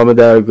the mom and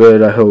dad are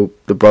good. I hope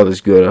the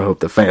brother's good. I hope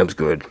the fam's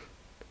good.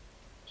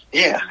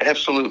 Yeah,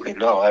 absolutely.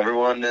 No,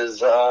 everyone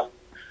is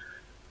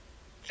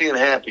feeling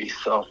happy.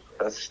 So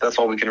that's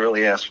all we can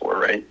really ask for,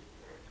 right?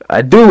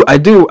 I do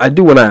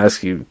want to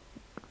ask you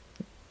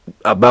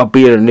about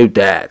being a new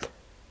dad.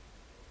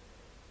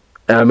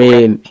 I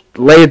mean,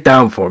 lay it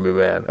down for me,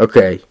 man.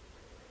 Okay,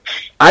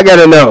 I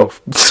gotta know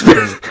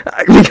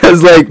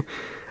because,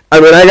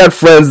 I got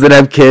friends that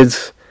have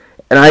kids.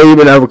 And I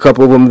even have a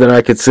couple of them that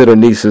I consider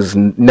nieces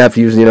and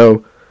nephews,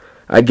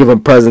 I give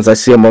them presents. I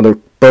see them on their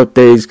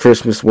birthdays,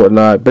 Christmas,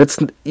 whatnot. But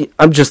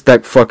I'm just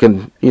that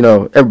fucking,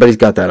 everybody's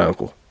got that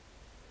uncle.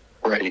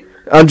 Right.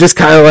 I'm just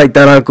kind of like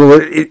that uncle.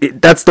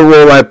 That's the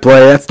role I play.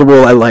 That's the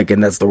role I like,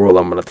 and that's the role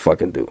I'm going to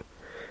fucking do.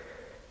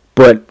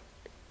 But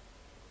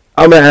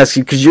I'm going to ask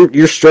you, because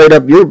you're straight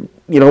up,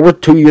 we're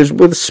 2 years,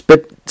 we're the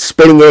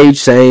spitting age,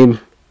 same.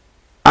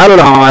 I don't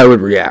know how I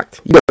would react.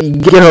 You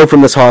get home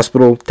from this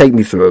hospital, take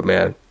me through it,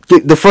 man.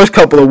 The first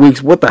couple of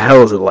weeks, what the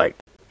hell is it like?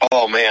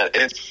 Oh man,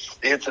 it's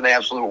an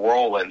absolute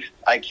whirlwind.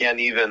 I don't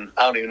even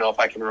know if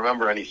I can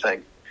remember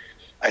anything.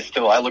 I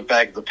look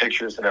back at the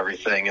pictures and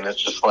everything, and it's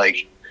just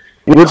like,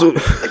 you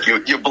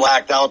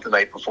blacked out the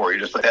night before. You're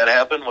just like, that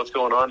happened? What's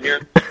going on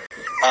here?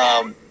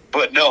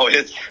 But no,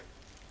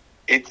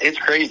 it's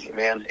crazy,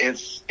 man.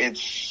 It's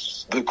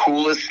the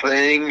coolest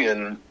thing,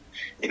 and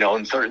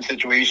in certain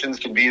situations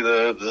can be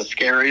the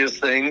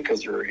scariest thing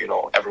because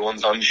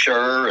everyone's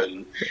unsure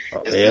and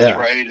is this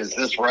right? Is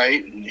this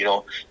right? And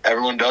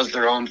everyone does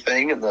their own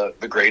thing, and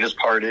the greatest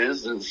part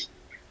is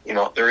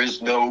there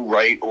is no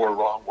right or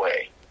wrong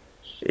way.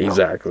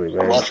 Exactly,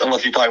 man.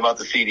 Unless you talk about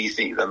the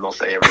CDC, then they'll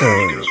say everything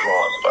you do is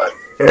wrong. But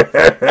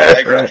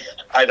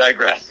I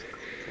digress.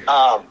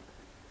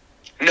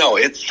 No,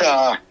 it's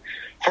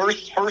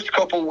first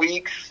couple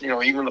weeks,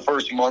 even the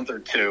first month or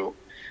two,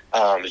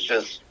 it's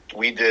just.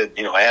 We did,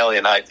 Allie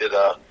and I did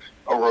a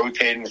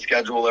rotating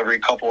schedule every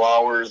couple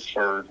hours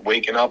for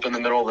waking up in the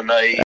middle of the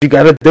night. You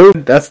gotta do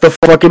it. That's the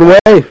fucking way.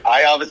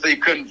 I obviously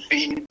couldn't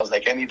feed. I was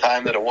like, any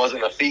time that it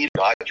wasn't a feed,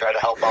 I try to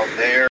help out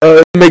there.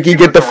 Make you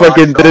get the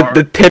fucking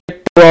the tip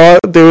raw,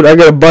 dude. I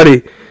got a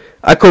buddy.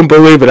 I couldn't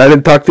believe it. I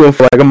didn't talk to him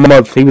for like a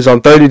month. He was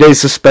on 30-day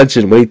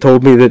suspension when he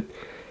told me that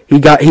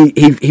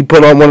he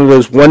put on one of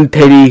those one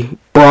titty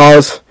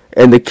bras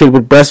and the kid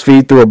would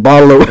breastfeed through a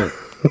bottle of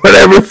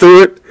whatever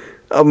through it.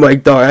 I'm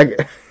like, dog,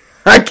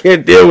 I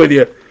can't deal with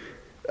you.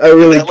 I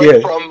really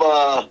can't. Like from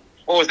what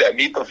was that?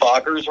 Meet the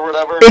Fockers or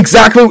whatever.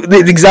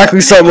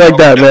 Exactly something like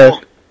that, man.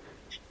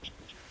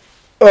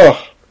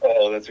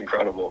 Oh, that's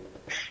incredible.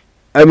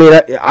 I mean,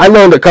 I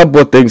learned a couple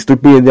of things through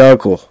being the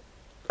uncle.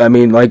 I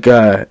mean, like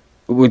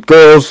with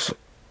girls,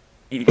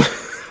 my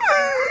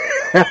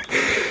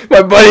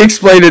buddy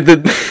explained it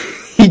that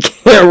he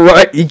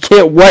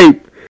can't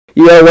wipe.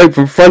 You gotta wipe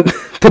from front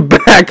to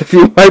back. If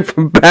you wipe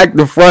from back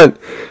to front,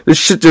 this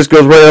shit just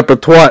goes right up a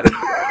twat.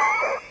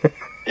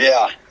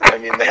 Yeah, I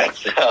mean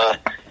that's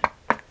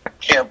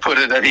can't put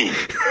it any. You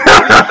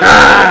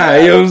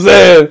know what I'm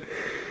saying?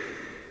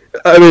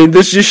 I mean,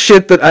 this is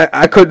shit that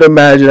I couldn't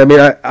imagine. I mean,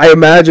 I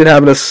imagine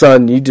having a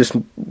son.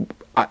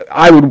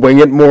 I would wing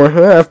it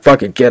more.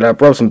 Fuck it, get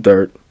up, rub some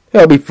dirt.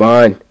 It'll be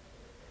fine.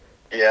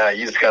 Yeah,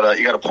 you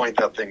gotta point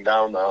that thing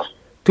down though.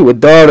 To a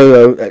daughter,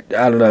 though,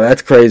 I don't know.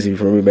 That's crazy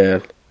for me,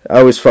 man. I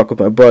always fuck with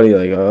my buddy,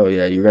 like, oh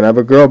yeah, you're gonna have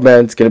a girl,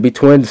 man. It's gonna be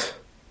twins.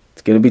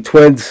 It's gonna be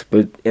twins.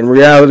 But in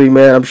reality,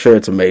 man, I'm sure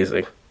it's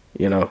amazing.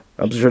 You know,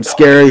 I'm sure it's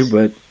scary,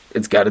 but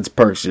it's got its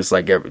perks, just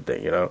like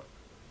everything. You know.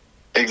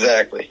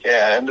 Exactly.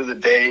 Yeah. End of the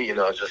day, you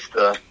know, just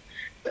to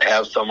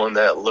have someone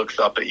that looks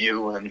up at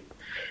you and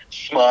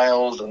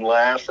smiles and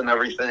laughs and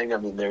everything. I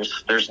mean,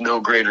 there's no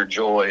greater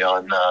joy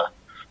on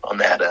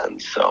that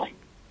end. So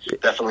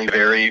definitely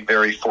very,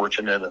 very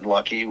fortunate and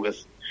lucky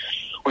with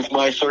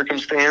my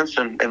circumstance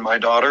and my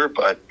daughter.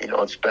 But you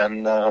know, it's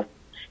been the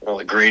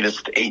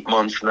greatest 8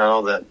 months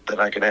now that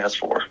I could ask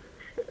for.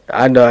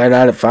 I know,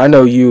 and if I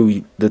know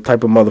you, the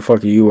type of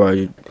motherfucker you are,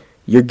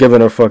 you're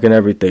giving her fucking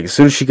everything. As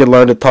soon as she can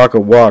learn to talk or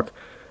walk,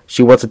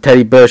 she wants a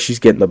teddy bear, she's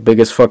getting the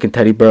biggest fucking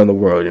teddy bear in the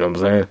world, you know what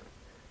I'm saying?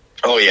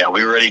 Oh, yeah,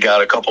 we already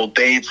got a couple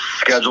dates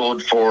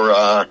scheduled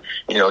for,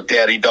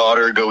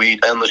 daddy-daughter, go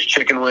eat endless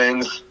chicken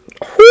wings.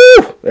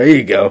 Whew! There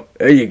you go.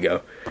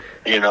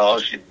 You know,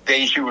 the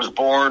day she was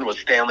born was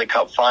Stanley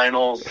Cup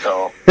Finals,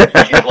 so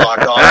she's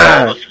locked on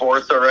all the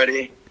sports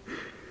already.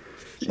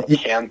 So you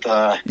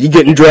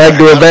getting dragged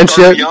to events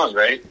yet? Young,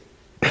 right?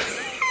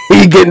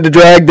 You getting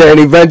dragged to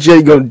any events yet?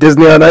 You going to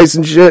Disney on Ice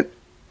and shit?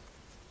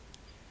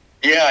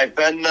 Yeah, I've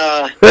been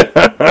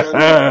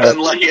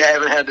lucky I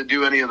haven't had to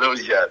do any of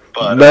those yet.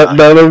 But none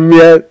of them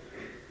yet?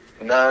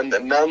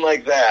 None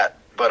like that.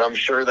 But I'm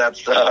sure that's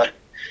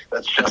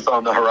just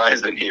on the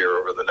horizon here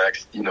over the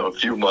next,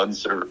 few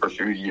months or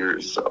few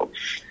years. So,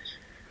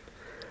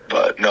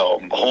 but no,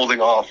 I'm holding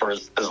off for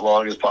as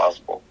long as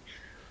possible.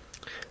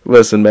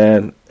 Listen,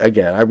 man.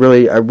 Again, I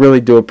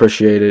really do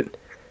appreciate it.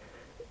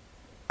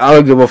 I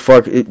don't give a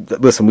fuck.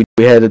 Listen,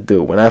 we had to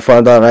do. When I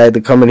found out I had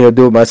to come in here and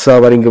do it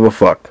myself, I didn't give a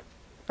fuck.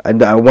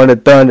 I want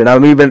it done, and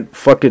I'm even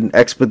fucking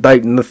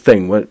expediting the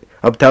thing.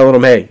 I'm telling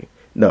them, hey,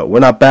 no, we're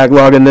not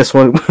backlogging this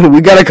one.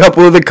 We got a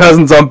couple of the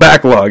cousins on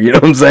backlog. You know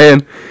what I'm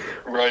saying?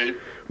 Right.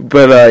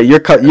 But you're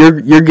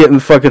getting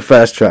fucking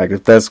fast tracked.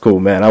 If that's cool,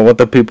 man. I want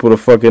the people to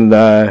fucking.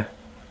 I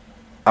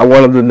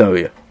want them to know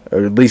you,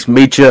 or at least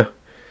meet you.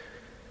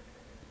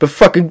 But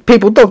fucking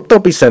people,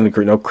 don't be sending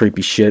no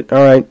creepy shit.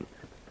 All right.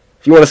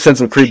 If you want to send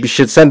some creepy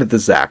shit, send it to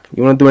Zach.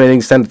 You want to do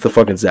anything, send it to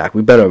fucking Zach.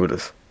 We bet over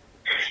this.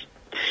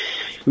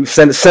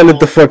 Send it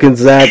to fucking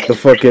Zach, the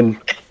fucking...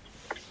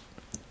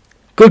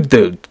 Good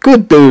dude.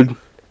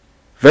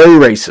 Very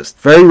racist.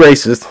 Very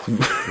racist,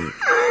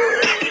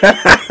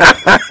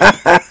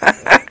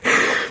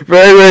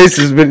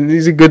 but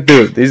he's a good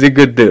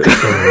dude.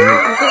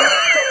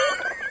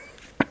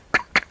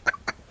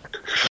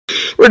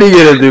 What are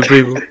you gonna do,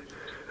 people?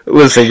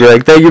 Listen,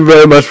 Greg, thank you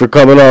very much for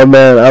coming on,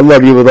 man. I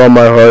love you with all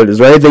my heart. Is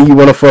there anything you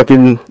want to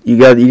fucking... You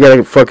got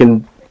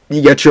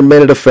your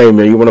minute of fame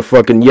here. You want to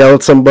fucking yell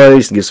at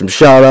somebody, get some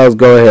shout-outs?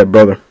 Go ahead,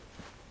 brother.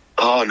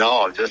 Oh,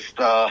 no, just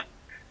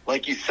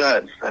like you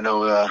said, I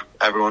know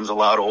everyone's a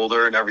lot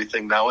older and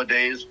everything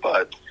nowadays,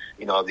 but,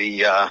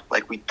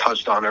 like we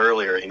touched on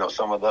earlier,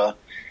 some of the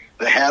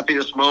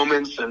happiest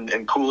moments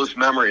and coolest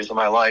memories of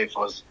my life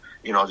was,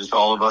 just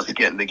all of us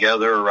getting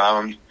together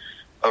around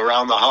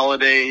the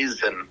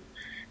holidays and,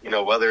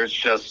 whether it's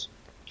just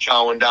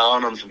chowing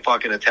down on some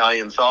fucking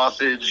Italian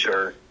sausage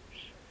or,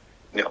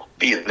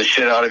 beating the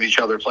shit out of each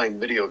other playing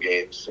video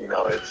games.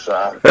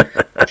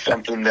 It's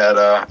something that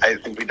I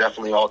think we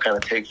definitely all kind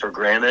of take for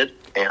granted.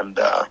 And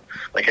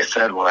like I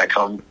said, when I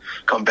come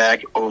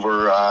back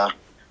over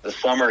the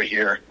summer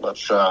here,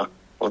 let's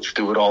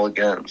do it all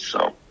again.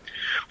 So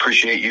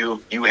appreciate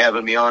you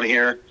having me on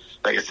here.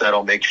 Like I said,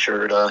 I'll make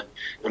sure to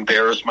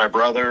embarrass my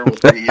brother with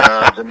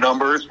the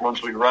numbers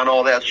once we run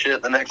all that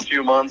shit the next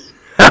few months.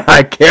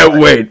 I can't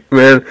wait,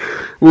 man.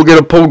 We'll get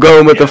a pull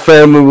going with the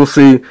family. We'll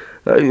see.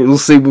 We'll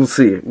see.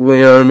 You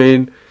know what I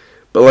mean?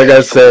 But like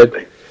I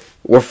said,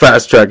 we're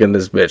fast tracking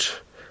this bitch.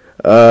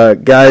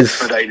 Guys.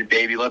 Expedited,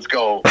 baby. Let's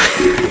go.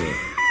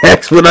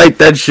 Expedite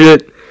that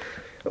shit.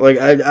 Like,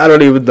 I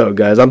don't even know,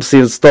 guys. I'm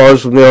seeing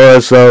stars from the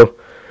RSO.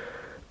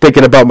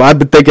 I've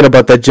been thinking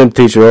about that gym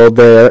teacher all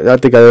day. I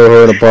think I owe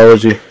her an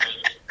apology.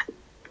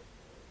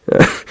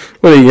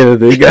 What are you gonna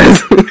do,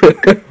 guys?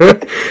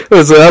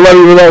 Listen, I love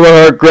you with all my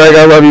heart, Greg.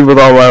 I love you with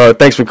all my heart.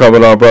 Thanks for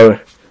coming on,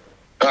 brother.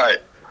 All right.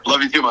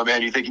 Love you too, my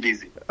man. You take it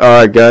easy.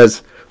 All right,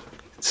 guys.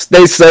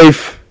 Stay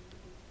safe.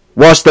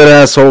 Wash that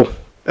asshole.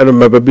 And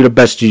remember, be the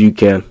best you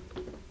can.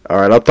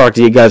 All right, I'll talk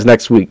to you guys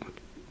next week.